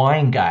 the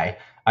wine guy,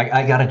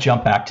 I got to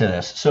jump back to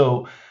this.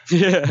 So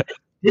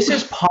this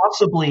is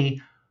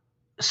possibly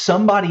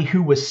somebody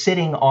who was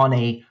sitting on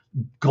a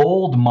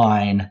gold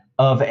mine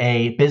of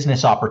a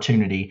business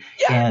opportunity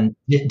and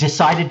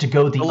decided to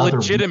go the other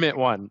legitimate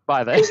one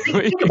by that.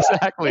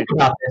 Exactly. Think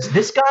about this.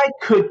 This guy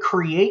could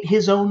create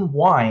his own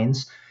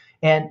wines.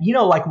 And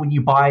like when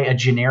you buy a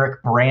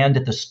generic brand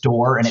at the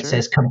store and it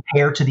says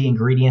compare to the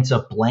ingredients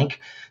of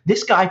blank,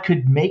 this guy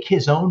could make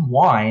his own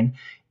wine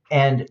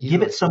and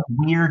give it some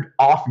weird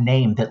off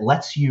name that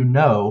lets you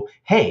know,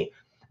 hey,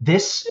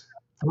 this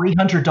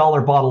 $300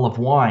 bottle of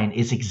wine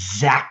is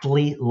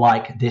exactly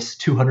like this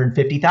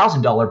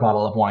 $250,000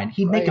 bottle of wine.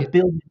 He'd make $1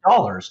 billion,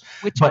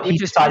 but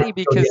which is funny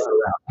because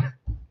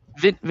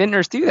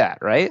vintners do that,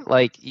 right?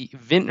 Like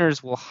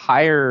vintners will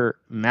hire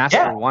master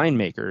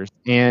winemakers,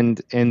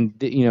 and in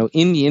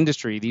the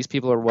industry, these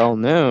people are well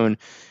known.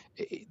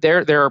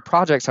 There are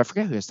projects. I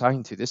forget who I was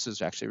talking to. This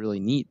was actually really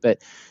neat,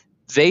 but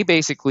they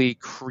basically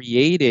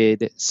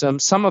created some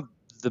of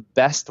the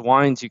best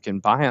wines you can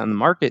buy on the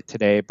market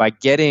today by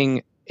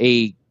getting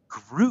a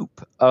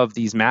group of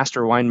these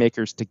master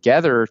winemakers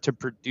together to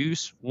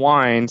produce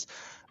wines,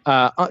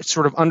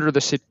 sort of under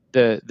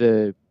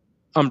the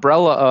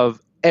umbrella of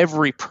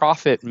every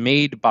profit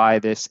made by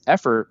this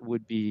effort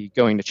would be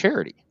going to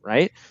charity,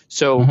 right?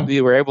 So we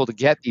were able to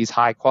get these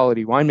high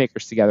quality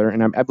winemakers together,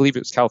 and I believe it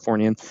was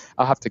Californian.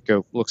 I'll have to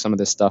go look some of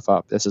this stuff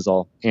up. This is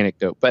all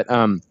anecdote, but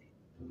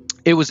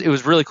it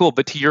was really cool.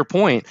 But to your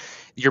point,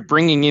 you're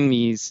bringing in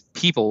these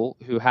people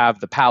who have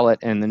the palate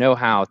and the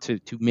know-how to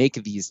make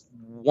these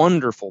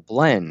wonderful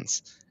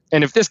blends.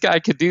 And if this guy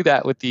could do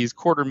that with these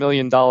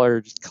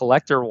 $250,000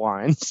 collector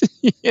wines,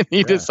 and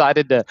he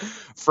decided to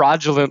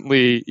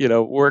fraudulently,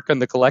 work on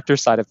the collector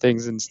side of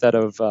things instead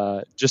of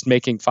just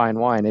making fine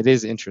wine, it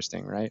is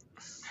interesting, right?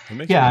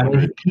 Yeah,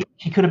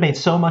 he could have made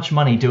so much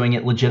money doing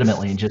it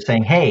legitimately and just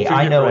saying, "Hey,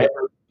 I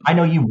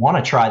know you want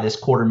to try this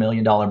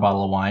 $250,000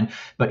 bottle of wine,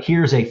 but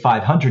here's a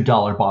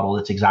 $500 bottle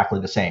that's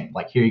exactly the same.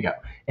 Like, here you go."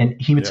 And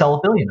he would sell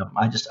 1 billion of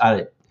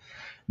them.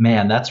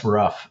 Man, that's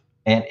rough.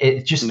 And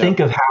think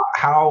of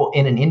how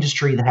in an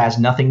industry that has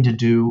nothing to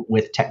do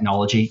with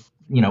technology,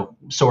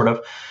 sort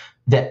of,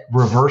 that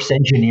reverse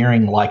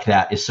engineering like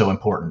that is so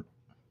important.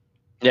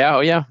 Yeah. Oh,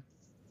 yeah.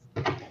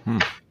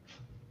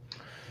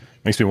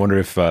 Makes me wonder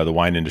if the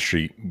wine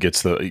industry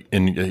gets and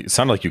it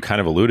sounded like you kind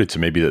of alluded to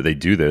maybe that they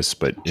do this,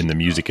 but in the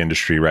music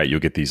industry, right, you'll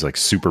get these like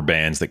super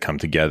bands that come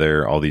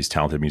together, all these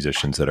talented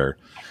musicians that are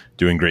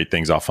doing great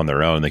things off on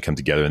their own. They come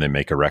together and they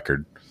make a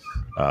record.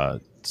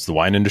 Does the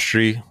wine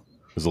industry,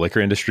 does the liquor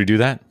industry do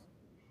that?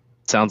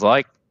 Sounds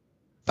like.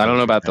 I don't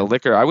know about the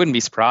liquor. I wouldn't be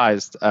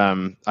surprised.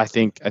 I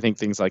think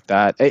things like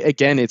that.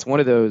 Again, it's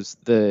one of those,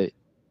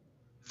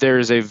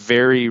 there's a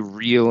very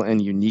real and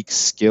unique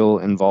skill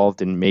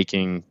involved in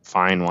making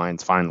fine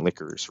wines, fine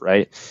liquors,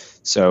 right?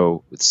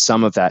 So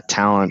some of that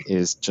talent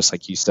is just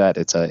like you said,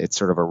 it's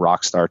sort of a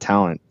rock star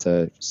talent,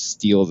 to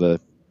steal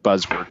the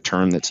buzzword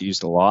term that's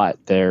used a lot.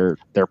 They're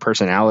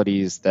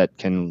personalities that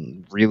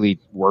can really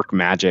work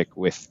magic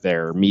with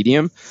their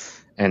medium.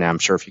 And I'm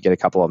sure if you get a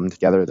couple of them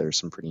together, there's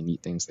some pretty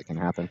neat things that can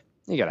happen.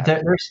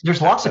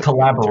 There's lots of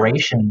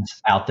collaborations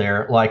out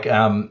there. Like,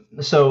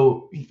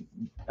 so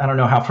I don't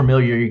know how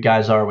familiar you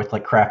guys are with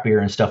like craft beer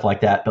and stuff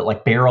like that, but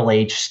like barrel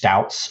aged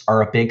stouts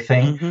are a big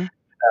thing.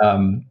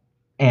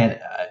 And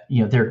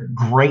they're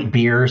great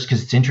beers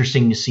because it's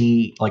interesting to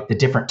see like the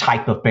different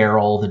type of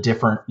barrel, the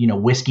different,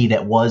 whiskey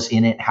that was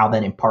in it, how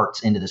that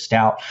imparts into the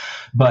stout.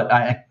 But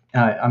I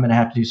I'm going to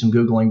have to do some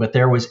Googling, but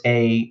there was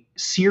a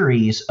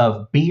series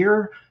of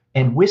beer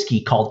and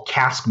whiskey called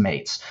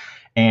Caskmates.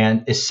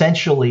 And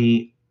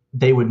essentially,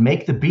 they would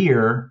make the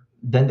beer,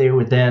 then they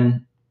would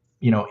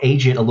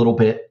age it a little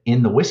bit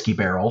in the whiskey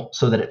barrel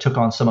so that it took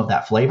on some of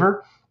that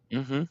flavor.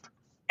 Mm-hmm.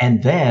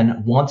 And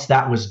then once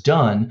that was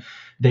done,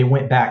 they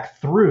went back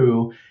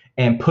through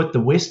and put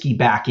the whiskey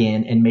back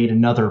in and made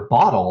another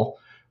bottle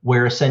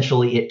where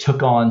essentially it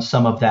took on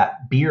some of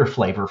that beer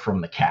flavor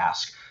from the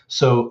cask.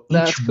 So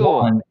each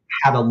one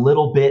had a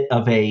little bit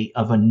of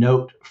a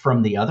note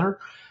from the other.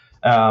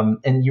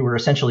 And you were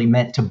essentially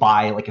meant to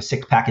buy like a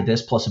 6-pack of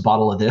this plus a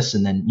bottle of this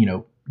and then,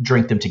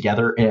 drink them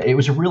together. It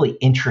was a really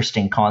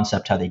interesting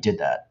concept how they did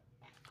that.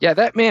 Yeah,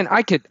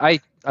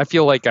 I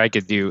feel like I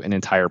could do an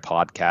entire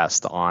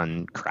podcast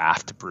on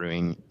craft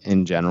brewing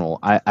in general.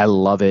 I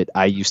love it.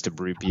 I used to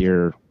brew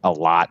beer a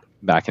lot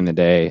back in the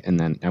day, and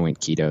then I went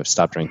keto,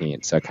 stopped drinking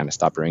it, so I kind of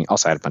stopped brewing.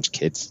 Also, I had a bunch of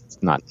kids.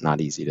 It's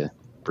not easy to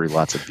brew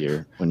lots of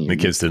beer when you the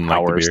kids didn't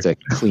like the beer. To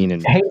clean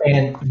and. Hey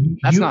man,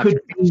 you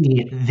could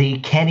be the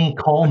Kenny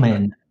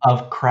Coleman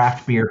of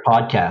craft beer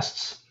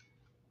podcasts.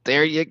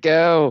 There you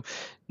go.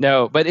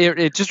 No, but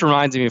it just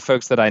reminds me of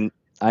folks that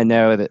I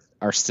know that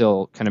are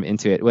still kind of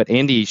into it. What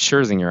Andy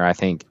Scherzinger, I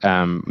think,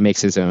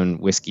 makes his own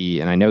whiskey,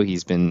 and I know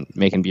he's been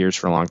making beers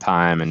for a long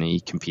time, and he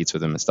competes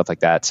with them and stuff like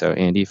that. So,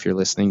 Andy, if you're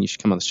listening, you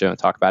should come on the show and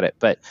talk about it.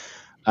 But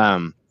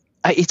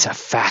it's a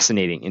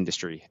fascinating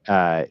industry,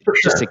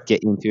 just to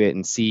get into it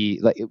and see.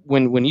 Like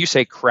when you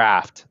say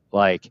craft,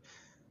 like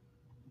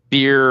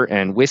beer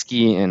and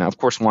whiskey, and of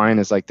course wine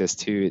is like this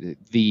too.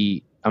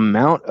 The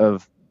amount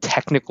of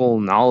technical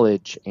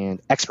knowledge and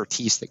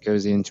expertise that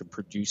goes into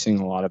producing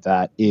a lot of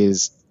that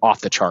is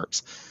off the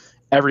charts.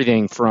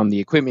 Everything from the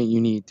equipment you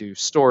need to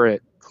store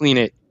it, clean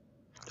it,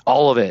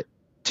 all of it,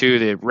 to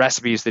the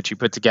recipes that you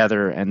put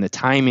together and the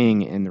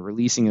timing and the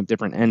releasing of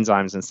different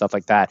enzymes and stuff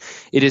like that.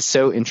 It is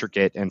so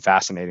intricate and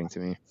fascinating to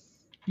me.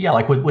 Yeah,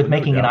 like with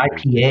making an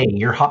IPA,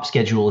 your hop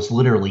schedule is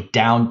literally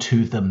down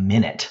to the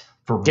minute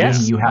for when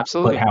you have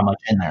to put how much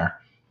in there.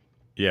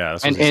 Yeah,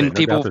 that's and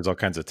people, there's all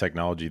kinds of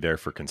technology there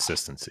for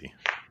consistency.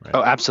 Right?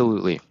 Oh,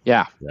 absolutely.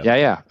 Yeah.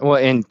 Well,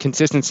 and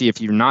consistency,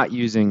 if you're not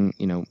using,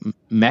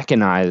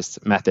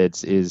 mechanized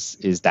methods,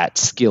 is that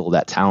skill,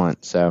 that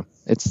talent. So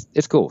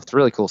it's cool. It's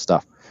really cool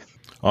stuff.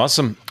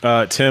 Awesome,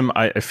 Tim.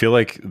 I feel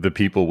like the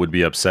people would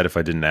be upset if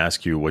I didn't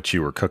ask you what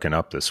you were cooking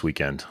up this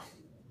weekend.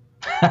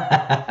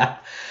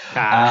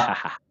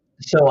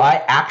 So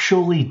I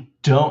actually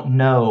don't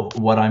know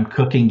what I'm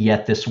cooking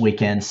yet this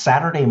weekend.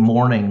 Saturday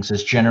mornings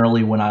is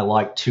generally when I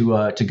like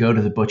to go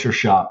to the butcher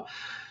shop.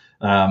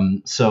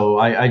 So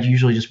I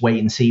usually just wait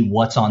and see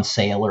what's on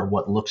sale or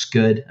what looks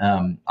good.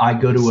 I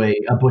go to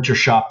a butcher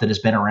shop that has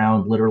been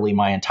around literally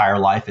my entire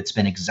life. It's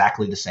been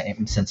exactly the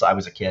same since I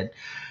was a kid.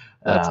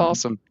 That's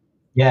awesome.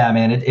 Yeah,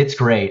 man, it's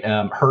great.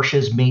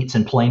 Hirsch's Meats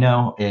in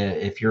Plano.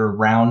 If you're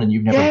around and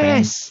you've never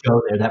been,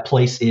 go there. That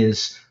place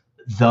is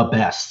the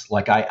best.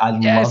 Like I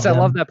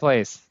love that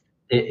place.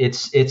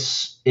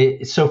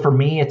 So for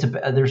me,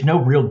 there's no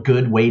real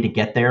good way to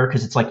get there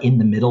because it's like in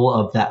the middle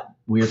of that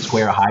weird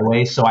square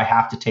highway. So I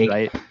have to take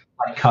like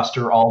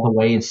Custer all the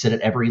way and sit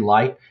at every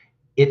light.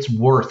 It's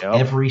worth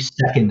every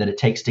second that it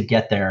takes to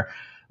get there.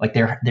 Like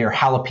their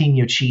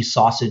jalapeno cheese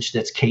sausage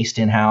that's cased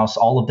in house.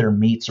 All of their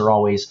meats are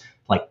always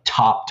like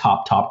top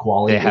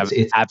quality. They have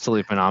it's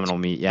absolutely phenomenal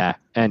meat. Yeah,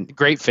 and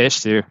great fish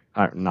too.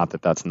 Not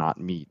that that's not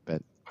meat,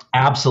 but.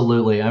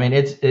 Absolutely. I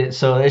mean,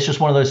 so it's just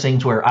one of those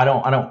things where I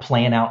don't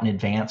plan out in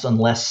advance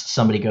unless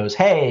somebody goes,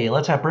 "Hey,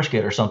 let's have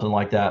brisket" or something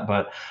like that.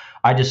 But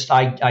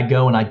I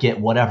go and I get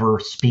whatever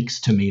speaks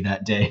to me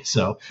that day.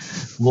 So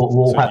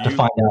we'll have to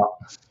find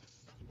out.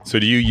 So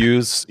do you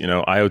use,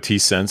 IoT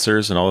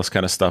sensors and all this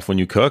kind of stuff when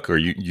you cook, or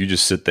you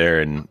just sit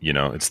there and,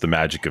 it's the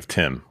magic of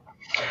Tim?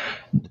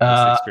 What's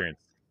the experience?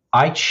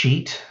 I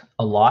cheat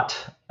a lot.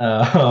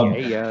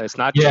 It's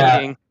not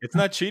cheating. It's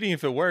not cheating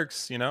if it works,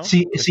 See, and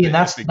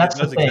that's the thing.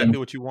 Exactly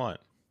what you want.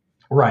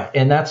 Right.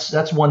 And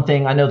that's one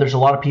thing. I know there's a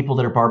lot of people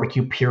that are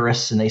barbecue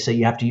purists and they say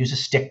you have to use a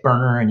stick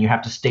burner and you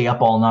have to stay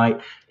up all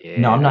night.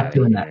 No, I'm not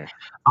doing that.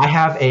 I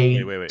have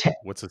a wait.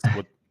 What's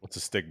a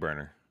stick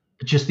burner?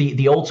 Just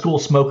the old school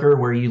smoker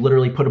where you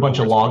literally put a bunch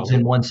of logs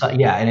in one side.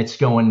 Yeah, and it's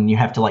going and you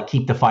have to like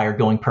keep the fire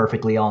going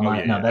perfectly all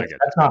night.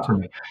 That's not for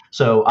me.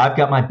 So I've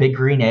got my Big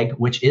Green Egg,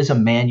 which is a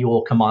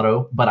manual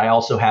Kamado, but I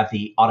also have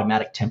the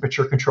automatic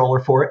temperature controller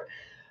for it.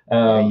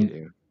 You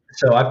do.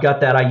 So I've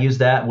got that. I use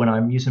that when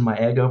I'm using my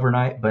egg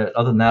overnight. But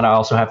other than that, I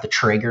also have the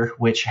Traeger,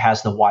 which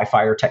has the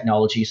Wi-Fi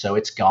technology. So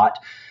it's got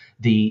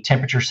the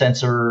temperature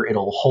sensor.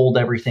 It'll hold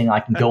everything. I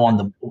can go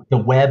on the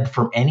web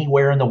from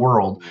anywhere in the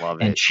world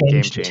and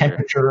change the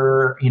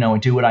temperature,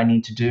 and do what I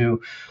need to do.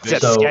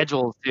 It's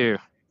scheduled too.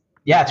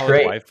 Yeah, it's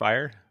great.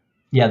 Wi-Fi?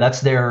 Yeah, that's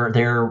their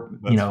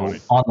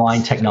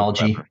online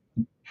technology.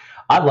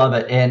 I love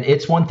it. And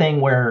it's one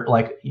thing where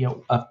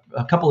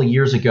a couple of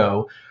years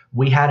ago,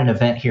 we had an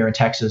event here in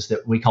Texas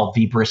that we called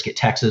V-Brisket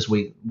Texas.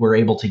 We were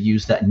able to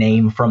use that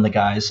name from the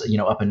guys,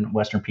 up in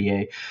Western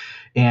PA.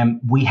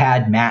 And we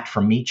had Matt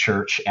from Meat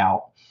Church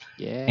out.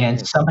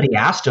 And somebody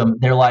asked them,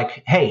 they're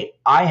like, hey,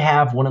 I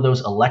have one of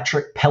those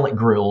electric pellet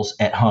grills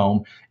at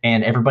home,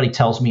 and everybody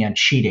tells me I'm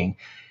cheating.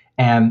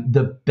 And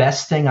the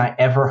best thing I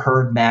ever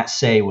heard Matt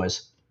say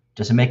was,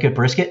 does it make good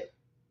brisket?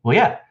 Well,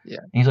 yeah. Yeah.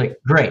 And he's like,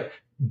 great.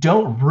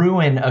 Don't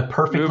ruin a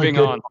perfectly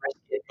good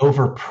brisket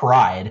over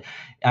pride.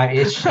 I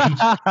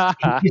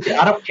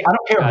don't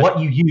care what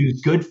you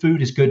use. Good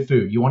food is good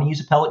food. You want to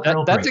use a pellet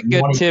grill? That's a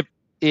good tip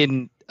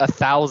in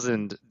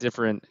 1,000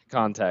 different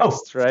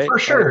contexts, right? For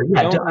sure.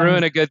 Yeah, don't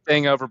ruin a good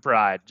thing over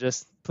pride.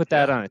 Just put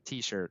that on a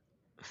t-shirt.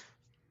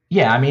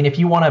 Yeah, I mean, if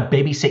you want to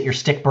babysit your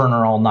stick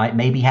burner all night,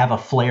 maybe have a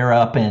flare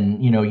up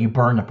and, you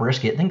burn the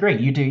brisket, then great,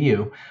 you do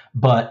you.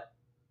 But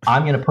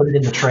I'm going to put it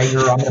in the Traeger,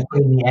 I'm going to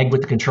put it in the egg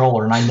with the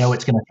controller, and I know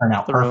it's going to turn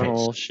out perfect. A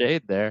little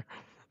shade there.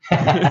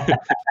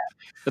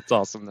 That's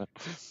awesome, though.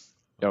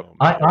 Yep.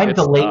 I'm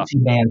the lazy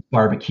man's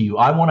barbecue.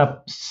 I want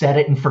to set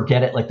it and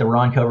forget it like the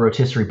Ronco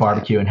rotisserie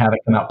barbecue and have it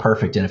come out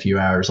perfect in a few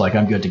hours. Like,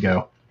 I'm good to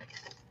go.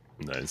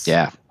 Nice.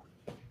 Yeah,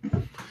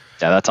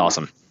 that's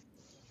awesome.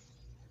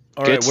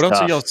 All right, what else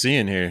are y'all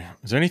seeing here?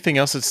 Is there anything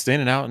else that's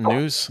standing out in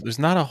news? There's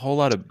not a whole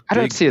lot of I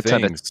don't see a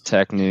ton of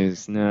tech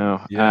news, no.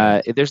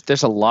 Yeah.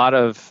 There's a lot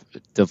of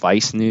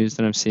device news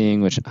that I'm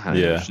seeing, which I don't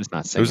know, it's just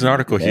not saying. There was an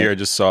article here I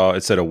just saw.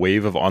 It said a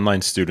wave of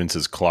online students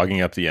is clogging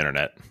up the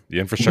internet. The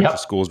infrastructure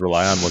schools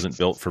rely on wasn't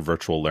built for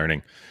virtual learning.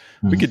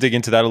 Mm-hmm. We could dig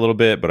into that a little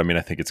bit, but I mean,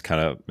 I think it's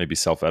kind of maybe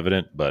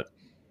self-evident, but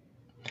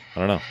I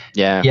don't know.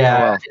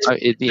 Yeah. Well,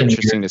 it'd be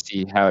interesting to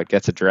see how it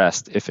gets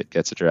addressed, if it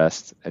gets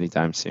addressed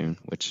anytime soon,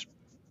 which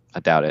I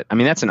doubt it. I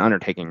mean, that's an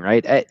undertaking,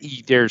 right?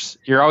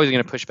 You're always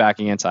going to push back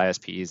against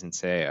ISPs and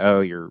say,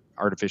 oh, you're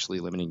artificially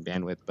limiting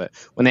bandwidth. But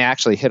when they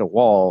actually hit a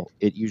wall,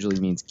 it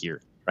usually means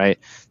gear, right?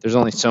 There's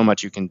only so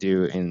much you can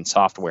do in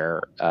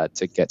software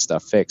to get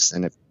stuff fixed.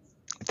 And if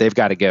they've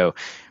got to go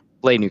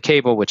lay new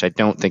cable, which I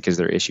don't think is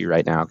their issue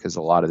right now, because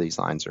a lot of these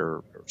lines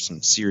are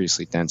some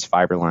seriously dense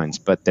fiber lines,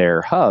 but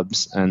they're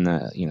hubs and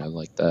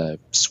like the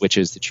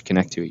switches that you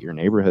connect to at your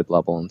neighborhood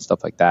level and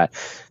stuff like that.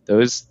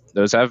 Those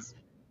have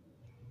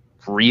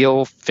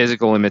real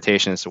physical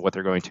limitations to what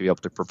they're going to be able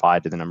to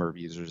provide to the number of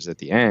users at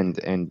the end.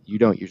 And you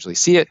don't usually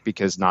see it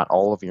because not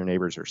all of your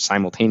neighbors are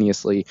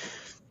simultaneously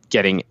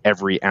getting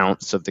every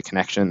ounce of the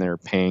connection they're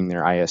paying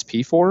their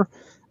ISP for.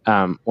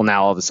 Well,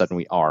 now all of a sudden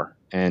we are.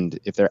 And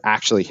if they're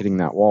actually hitting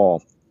that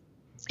wall,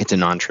 it's a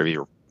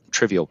non-trivial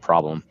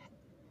problem.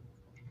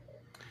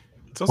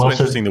 It's also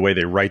interesting the way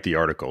they write the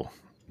article,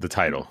 the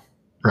title.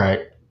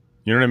 Right.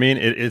 You know what I mean?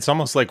 It's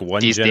almost like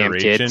one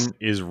generation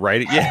is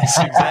writing. Yes,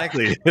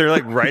 exactly. They're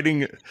like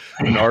writing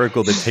an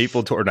article that's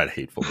hateful to, or not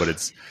hateful, but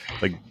it's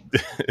like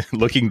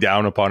looking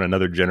down upon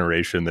another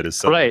generation that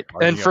is right.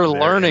 And for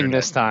learning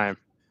this time.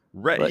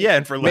 Right. Like, yeah.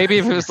 And for maybe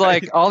if it was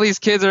like all these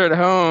kids are at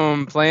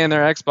home playing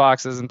their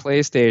Xboxes and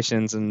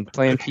PlayStations and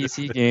playing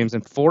PC games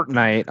and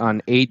Fortnite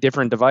on 8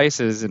 different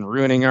devices and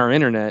ruining our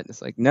internet.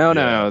 It's like,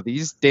 no,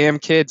 these damn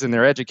kids and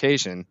their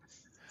education.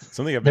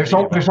 Something there's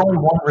only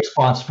one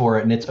response for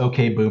it, and it's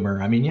okay,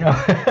 boomer. I mean, Well,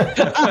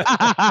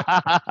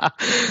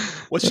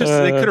 it's just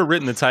they could have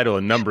written the title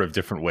a number of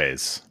different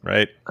ways,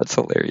 right? That's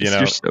hilarious.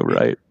 You're so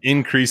right.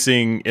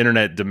 Increasing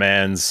internet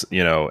demands,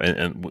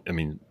 and I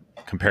mean,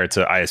 compared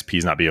to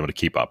ISPs not being able to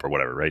keep up or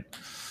whatever, right?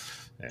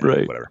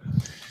 Right. Whatever.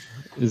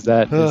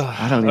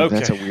 I don't know. Okay.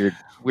 That's a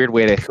weird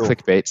way to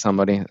clickbait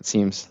somebody. It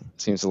seems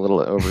a little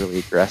overly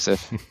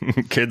aggressive.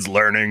 Kids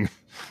learning.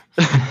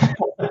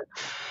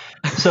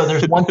 So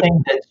there's one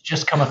thing that's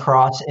just come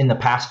across in the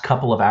past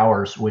couple of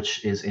hours,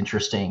 which is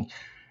interesting.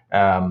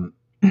 The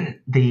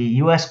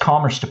U.S.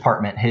 Commerce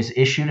Department has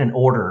issued an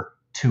order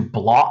to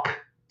block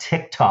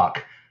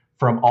TikTok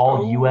from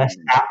all U.S.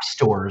 app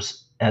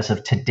stores as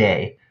of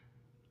today.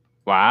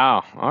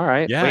 Wow. All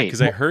right. Yeah,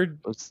 because I heard.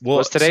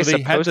 Was today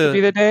supposed to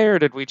be the day, or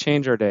did we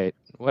change our date?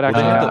 What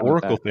actually happened? The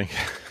Oracle thing.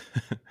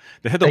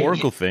 They had the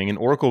Oracle thing, and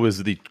Oracle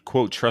was the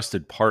quote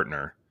trusted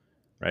partner,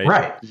 right?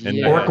 Right.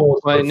 And Oracle.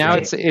 But now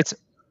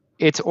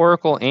it's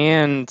Oracle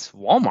and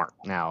Walmart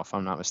now, if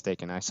I'm not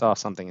mistaken. I saw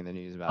something in the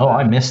news about that.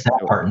 I missed that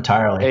part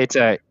entirely. It's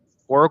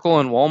Oracle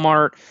and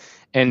Walmart.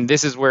 And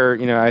this is where,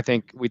 I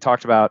think we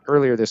talked about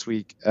earlier this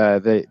week,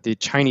 the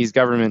Chinese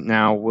government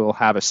now will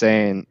have a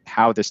say in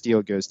how this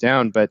deal goes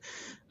down. But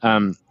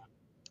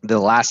the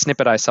last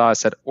snippet I saw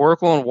said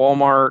Oracle and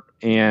Walmart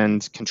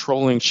and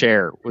controlling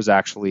share was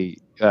actually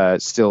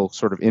still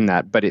sort of in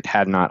that, but it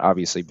had not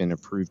obviously been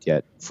approved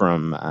yet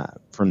from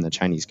the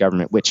Chinese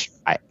government, which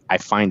I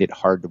find it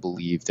hard to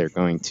believe they're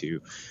going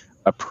to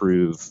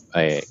approve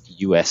a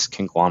U.S.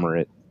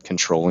 conglomerate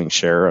controlling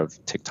share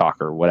of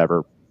TikTok or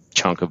whatever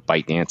chunk of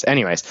ByteDance.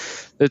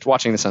 Anyways,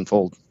 watching this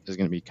unfold is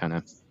going to be kind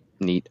of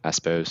neat, I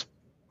suppose.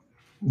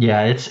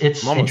 Yeah, it's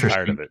I'm almost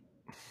interesting. tired of it.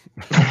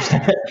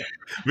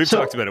 We've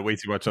talked about it way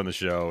too much on the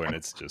show, and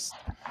it's just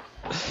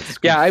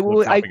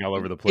popping all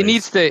over the place.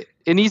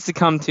 It needs to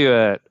come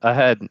to a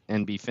head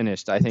and be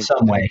finished. I think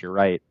you're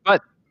right,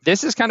 but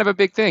this is kind of a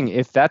big thing.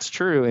 If that's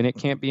true, and it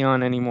can't be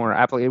on any more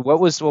Apple. What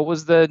was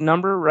the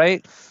number?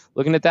 Right,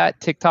 looking at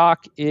that,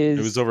 TikTok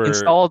is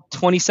installed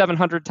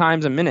 2,700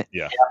 times a minute.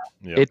 Yeah.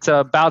 It's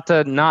about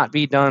to not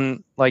be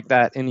done like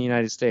that in the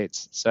United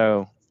States.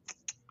 So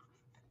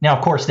now,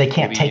 of course, they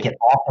can't take it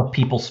off of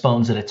people's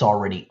phones that it's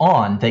already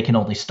on. They can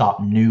only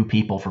stop new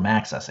people from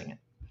accessing it.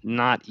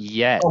 Not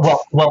yet.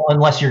 Well,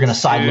 unless you're going to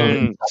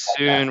sideload it.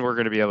 Soon we're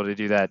going to be able to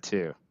do that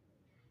too.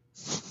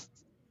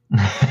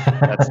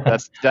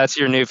 that's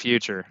your new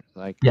future.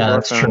 Like, yeah,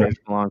 that's true.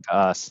 Belong to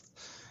us.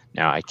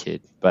 No, I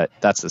kid, but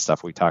that's the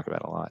stuff we talk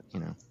about a lot.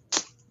 You know,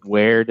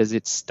 where does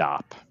it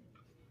stop?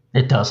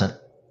 It doesn't.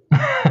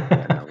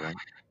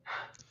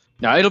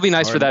 No, it'll be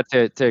nice for that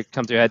to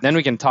come to a head. Then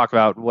we can talk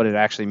about what it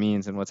actually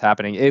means and what's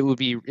happening. It'll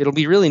be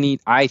really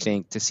neat, I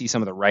think, to see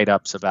some of the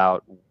write-ups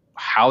about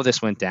how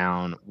this went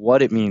down,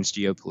 what it means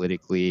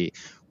geopolitically,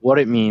 what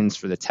it means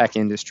for the tech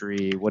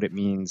industry, what it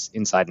means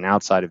inside and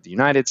outside of the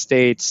United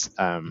States,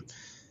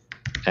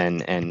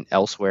 and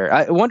elsewhere.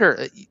 I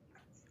wonder,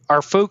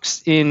 are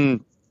folks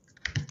in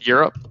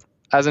Europe,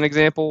 as an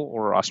example,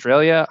 or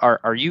Australia,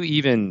 do you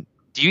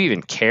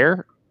even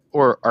care?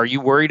 Or are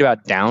you worried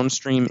about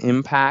downstream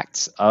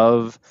impacts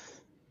of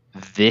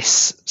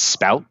this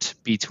spout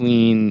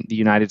between the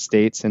United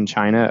States and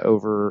China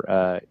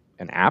over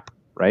an app,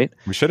 right?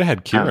 We should have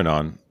had Kieran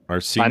on,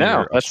 our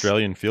senior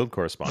Australian field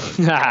correspondent.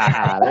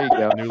 There you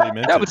go. Newly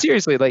minted. No, but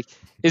seriously, like,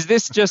 is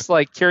this just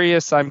like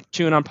curious? I'm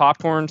chewing on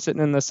popcorn,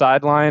 sitting in the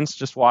sidelines,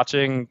 just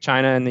watching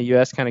China and the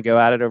U.S. kind of go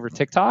at it over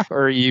TikTok?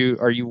 Or are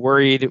you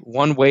worried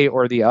one way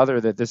or the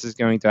other that this is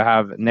going to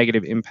have a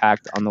negative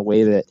impact on the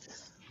way that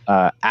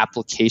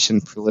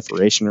application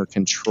proliferation or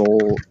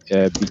control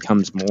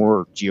becomes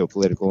more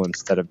geopolitical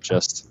instead of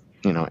just,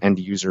 end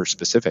user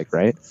specific,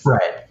 right?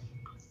 Right.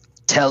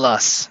 Tell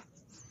us.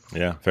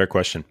 Yeah, fair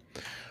question.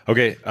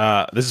 Okay,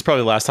 this is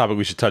probably the last topic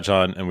we should touch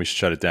on, and we should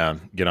shut it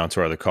down, get on to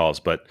our other calls.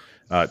 But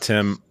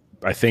Tim,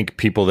 I think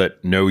people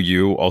that know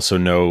you also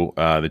know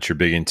that you're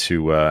big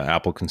into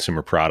Apple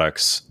consumer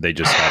products. They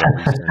just had a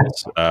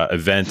recent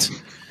event.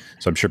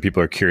 So I'm sure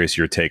people are curious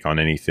your take on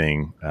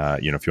anything,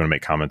 if you want to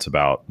make comments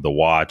about the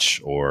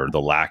watch or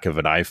the lack of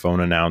an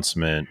iPhone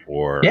announcement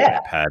or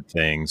iPad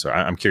things. Or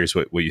I'm curious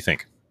what you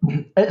think.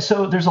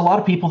 So there's a lot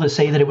of people that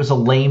say that it was a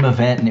lame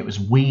event and it was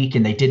weak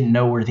and they didn't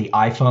know where the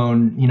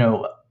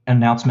iPhone,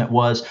 announcement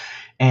was.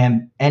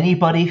 And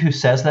anybody who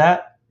says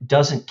that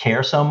doesn't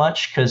care so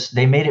much because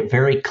they made it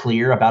very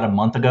clear about a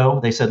month ago.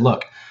 They said,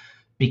 look,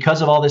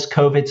 because of all this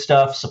COVID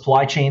stuff,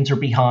 supply chains are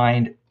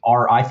behind.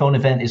 Our iPhone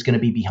event is going to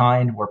be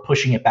behind. We're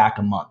pushing it back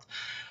a month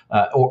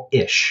or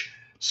ish.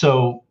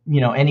 So,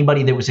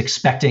 anybody that was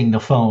expecting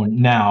the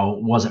phone now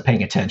wasn't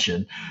paying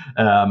attention.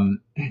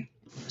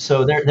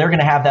 So they're going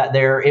to have that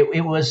there.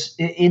 It was,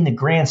 in the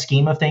grand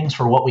scheme of things,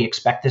 for what we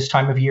expect this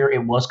time of year,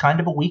 it was kind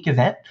of a weak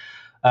event.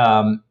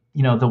 The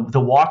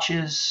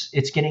watches,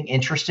 it's getting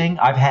interesting.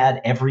 I've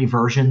had every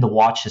version the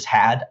watch has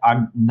had.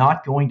 I'm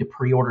not going to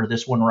pre-order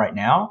this one right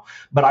now,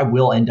 but I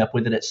will end up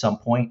with it at some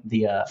point.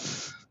 The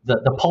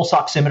pulse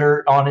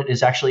oximeter on it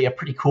is actually a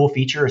pretty cool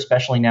feature,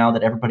 especially now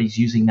that everybody's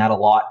using that a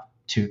lot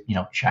to,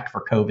 check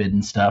for COVID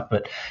and stuff.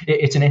 But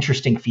it's an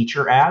interesting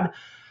feature add.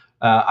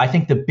 I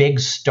think the big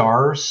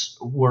stars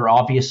were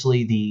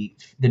obviously the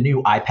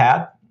new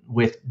iPad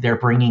they're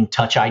bringing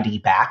Touch ID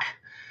back.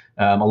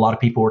 A lot of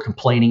people were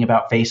complaining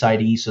about Face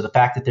ID. So the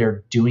fact that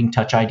they're doing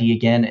Touch ID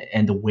again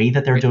and the way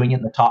that they're doing it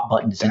in the top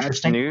button is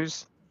interesting.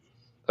 News.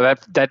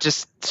 That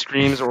just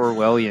screams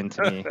Orwellian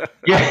to me.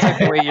 I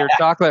took away your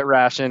chocolate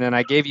ration and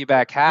I gave you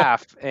back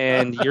half,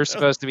 and you're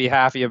supposed to be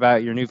happy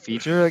about your new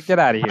feature. Get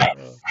out of here.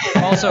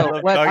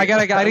 Also, I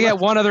gotta get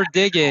one other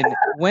dig in.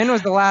 When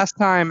was the last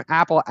time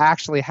Apple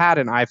actually had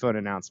an iPhone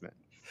announcement?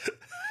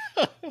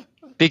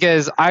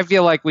 Because I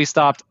feel like we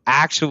stopped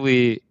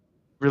actually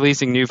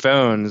releasing new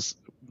phones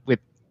with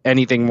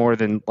anything more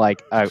than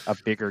like a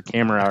bigger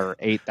camera or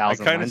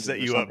 8,000 lenses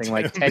or something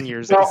like 10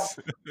 years ago.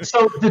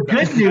 So the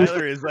good news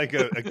Tyler is like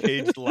a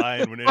caged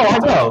lion when it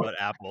comes about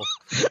Apple.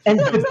 And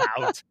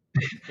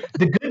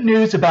the good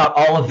news about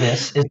all of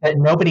this is that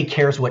nobody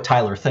cares what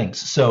Tyler thinks.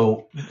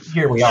 So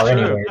here we are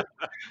anyway.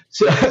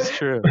 So, that's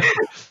true.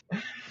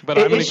 But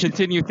I'm going to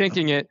continue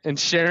thinking it and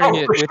sharing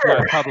it with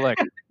my public.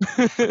 And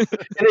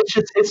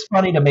it's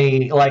funny to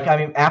me. Like, I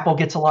mean, Apple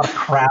gets a lot of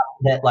crap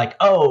that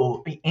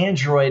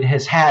Android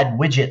has had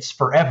widgets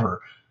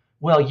forever.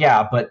 Well,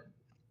 yeah, but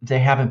they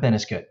haven't been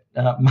as good.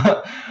 And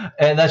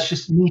that's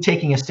just me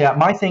taking a step.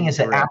 My thing is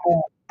that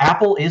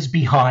Apple is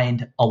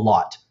behind a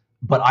lot,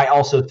 but I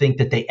also think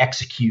that they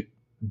execute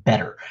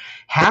better.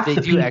 They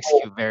do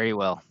execute very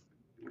well.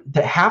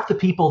 Half the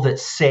people that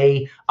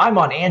say I'm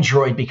on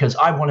Android because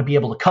I want to be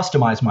able to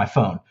customize my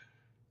phone,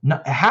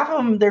 half of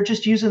them, they're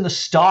just using the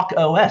stock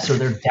OS or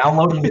they're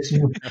downloading this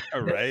new.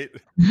 Right.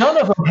 None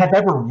of them have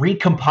ever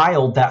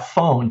recompiled that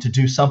phone to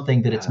do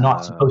something that it's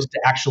not supposed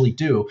to actually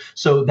do.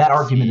 So that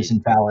argument is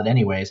invalid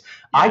anyways.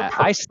 Yeah,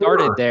 I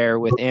started there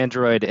with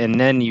Android, and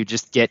then you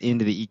just get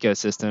into the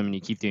ecosystem and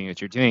you keep doing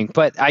what you're doing.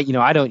 But I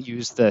don't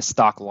use the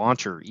stock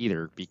launcher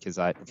either because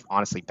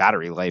honestly,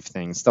 battery life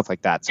things, stuff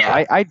like that. So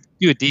I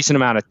do a decent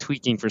amount of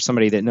tweaking for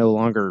somebody that no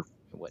longer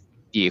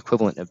the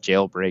equivalent of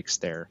jailbreaks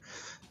their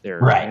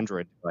Right.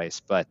 Android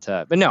device. But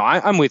no,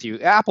 I'm with you.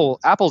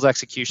 Apple's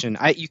execution,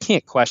 you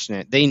can't question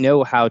it. They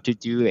know how to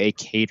do a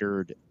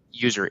catered end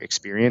user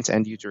experience,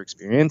 and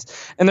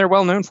they're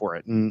well known for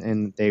it,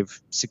 and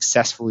they've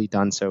successfully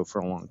done so for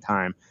a long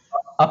time.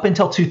 Up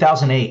until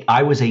 2008,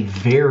 I was a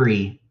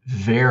very,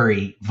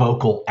 very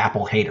vocal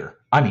Apple hater.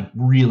 I mean,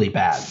 really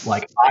bad.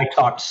 Like, I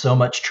talked so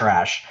much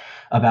trash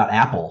about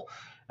Apple.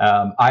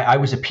 I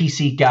was a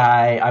PC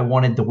guy. I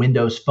wanted the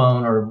Windows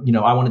phone, or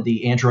I wanted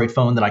the Android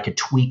phone that I could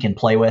tweak and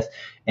play with.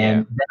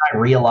 And then I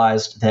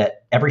realized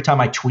that every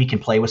time I tweak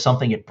and play with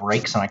something, it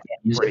breaks and I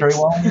can't use it very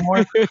well anymore.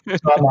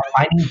 So I'm like,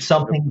 I need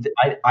something.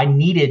 I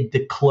needed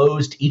the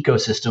closed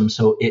ecosystem.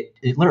 So it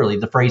literally,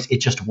 the phrase "it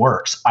just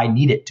works." I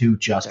need it to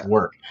just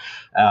work.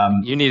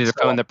 You needed a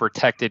phone that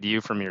protected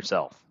you from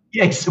yourself.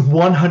 Yes,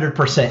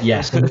 100%.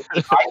 Yes, and the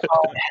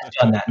iPhone has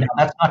done that. Now,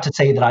 that's not to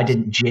say that I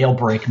didn't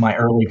jailbreak my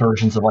early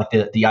versions of like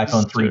the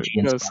iPhone 3G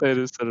and stuff.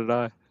 So did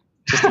I.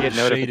 Just to get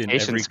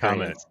notifications.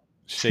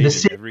 The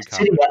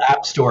Cydia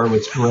App Store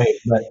was great,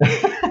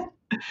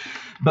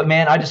 but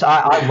man, I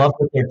love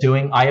what they're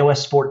doing.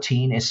 iOS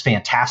 14 is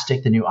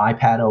fantastic. The new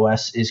iPad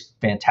OS is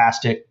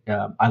fantastic.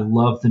 I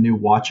love the new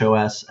Watch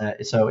OS.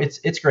 So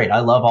it's great.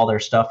 I love all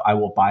their stuff. I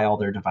will buy all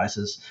their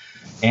devices,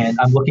 and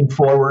I'm looking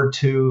forward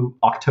to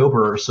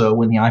October or so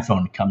when the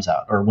iPhone comes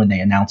out, or when they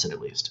announce it at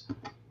least.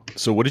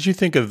 So what did you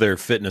think of their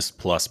Fitness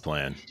Plus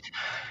plan?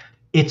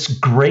 It's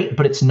great,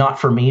 but it's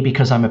not for me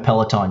because I'm a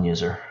Peloton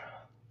user.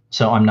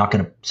 So I'm not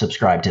going to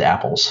subscribe to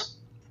Apple's.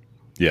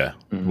 Yeah.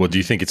 Well, do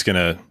you think it's going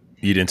to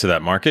eat into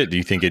that market? Do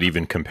you think it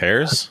even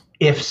compares?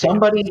 If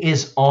somebody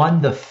is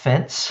on the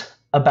fence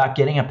about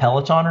getting a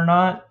Peloton or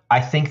not, I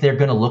think they're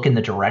going to look in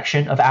the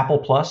direction of Apple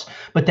Plus.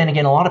 But then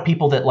again, a lot of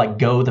people that like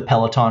go the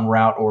Peloton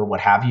route or what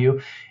have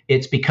you,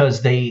 it's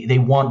because they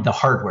want the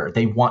hardware.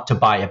 They want to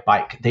buy a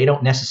bike. They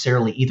don't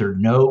necessarily either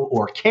know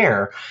or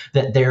care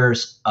that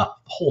there's a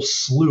whole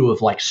slew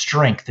of like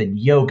strength and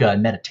yoga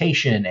and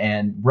meditation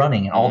and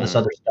running and all this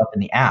other stuff in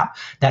the app.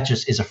 That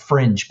just is a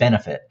fringe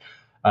benefit.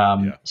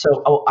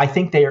 So I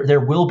think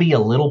there will be a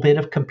little bit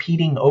of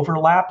competing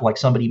overlap, like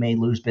somebody may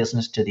lose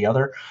business to the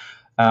other.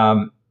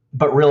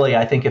 But really,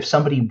 I think if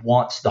somebody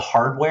wants the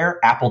hardware,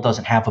 Apple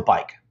doesn't have a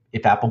bike.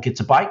 If Apple gets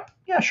a bike,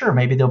 yeah, sure,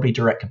 maybe they'll be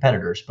direct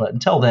competitors. But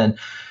until then,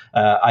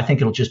 I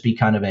think it'll just be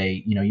kind of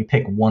a, you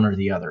pick one or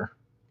the other.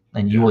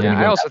 And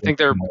I also think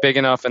they're big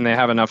enough and they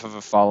have enough of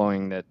a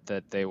following that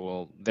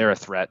they're a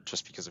threat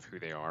just because of who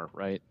they are,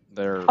 right?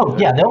 They'll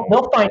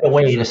find a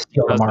way to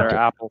steal the market.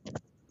 Apple.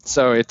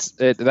 So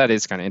that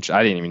is kind of interesting.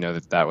 I didn't even know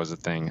that was a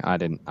thing. I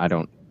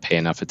don't pay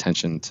enough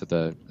attention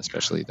to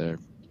especially the.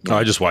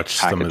 I just watched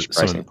some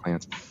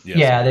plans.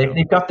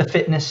 They've got the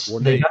fitness.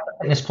 They've got the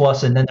Fitness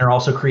Plus, and then they're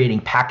also creating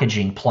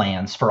packaging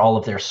plans for all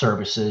of their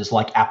services,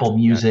 like Apple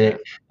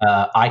Music,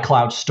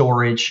 iCloud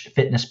storage,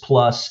 Fitness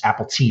Plus,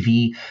 Apple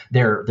TV.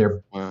 They're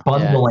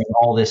bundling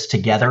all this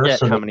together.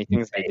 So how many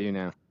things they do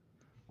now?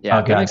 Yeah,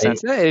 that makes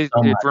sense. It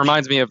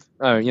reminds me of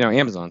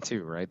Amazon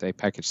too, right? They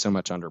package so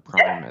much under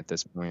Prime at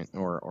this point,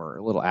 or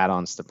little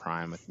add-ons to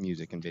Prime with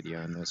music and video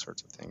and those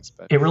sorts of things.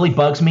 But it really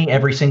bugs me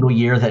every single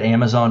year that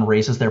Amazon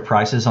raises their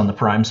prices on the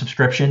Prime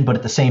subscription. But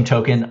at the same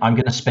token, I'm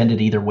going to spend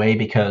it either way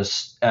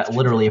because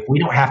literally, if we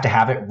don't have to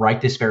have it right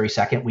this very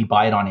second, we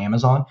buy it on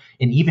Amazon.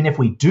 And even if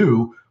we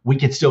do, we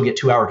could still get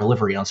 2-hour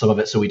delivery on some of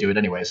it, so we do it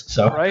anyways.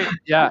 So right,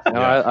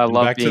 I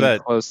love being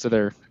close to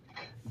their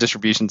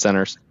distribution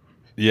centers.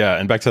 Yeah,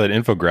 and back to that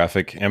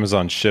infographic,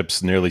 Amazon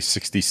ships nearly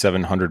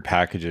 6,700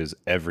 packages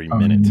every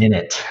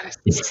minute.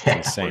 It's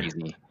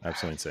insane.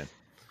 Absolutely insane.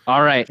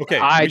 All right. Okay.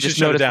 I just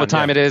noticed what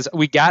time it is.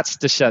 We got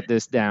to shut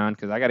this down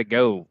because I got to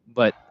go.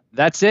 But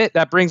that's it.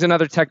 That brings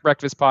another Tech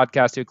Breakfast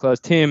podcast to a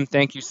close. Tim,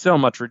 thank you so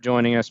much for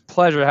joining us.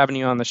 Pleasure having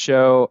you on the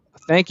show.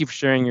 Thank you for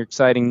sharing your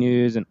exciting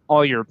news and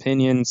all your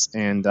opinions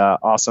and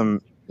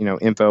awesome,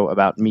 info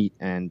about meat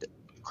and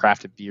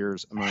crafted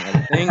beers, among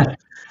other things.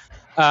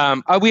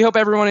 We hope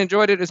everyone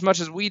enjoyed it as much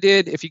as we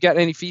did. If you got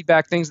any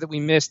feedback, things that we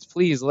missed,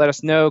 please let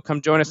us know.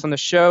 Come join us on the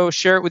show.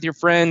 Share it with your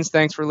friends.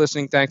 Thanks for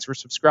listening. Thanks for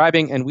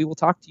subscribing. And we will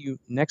talk to you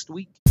next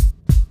week.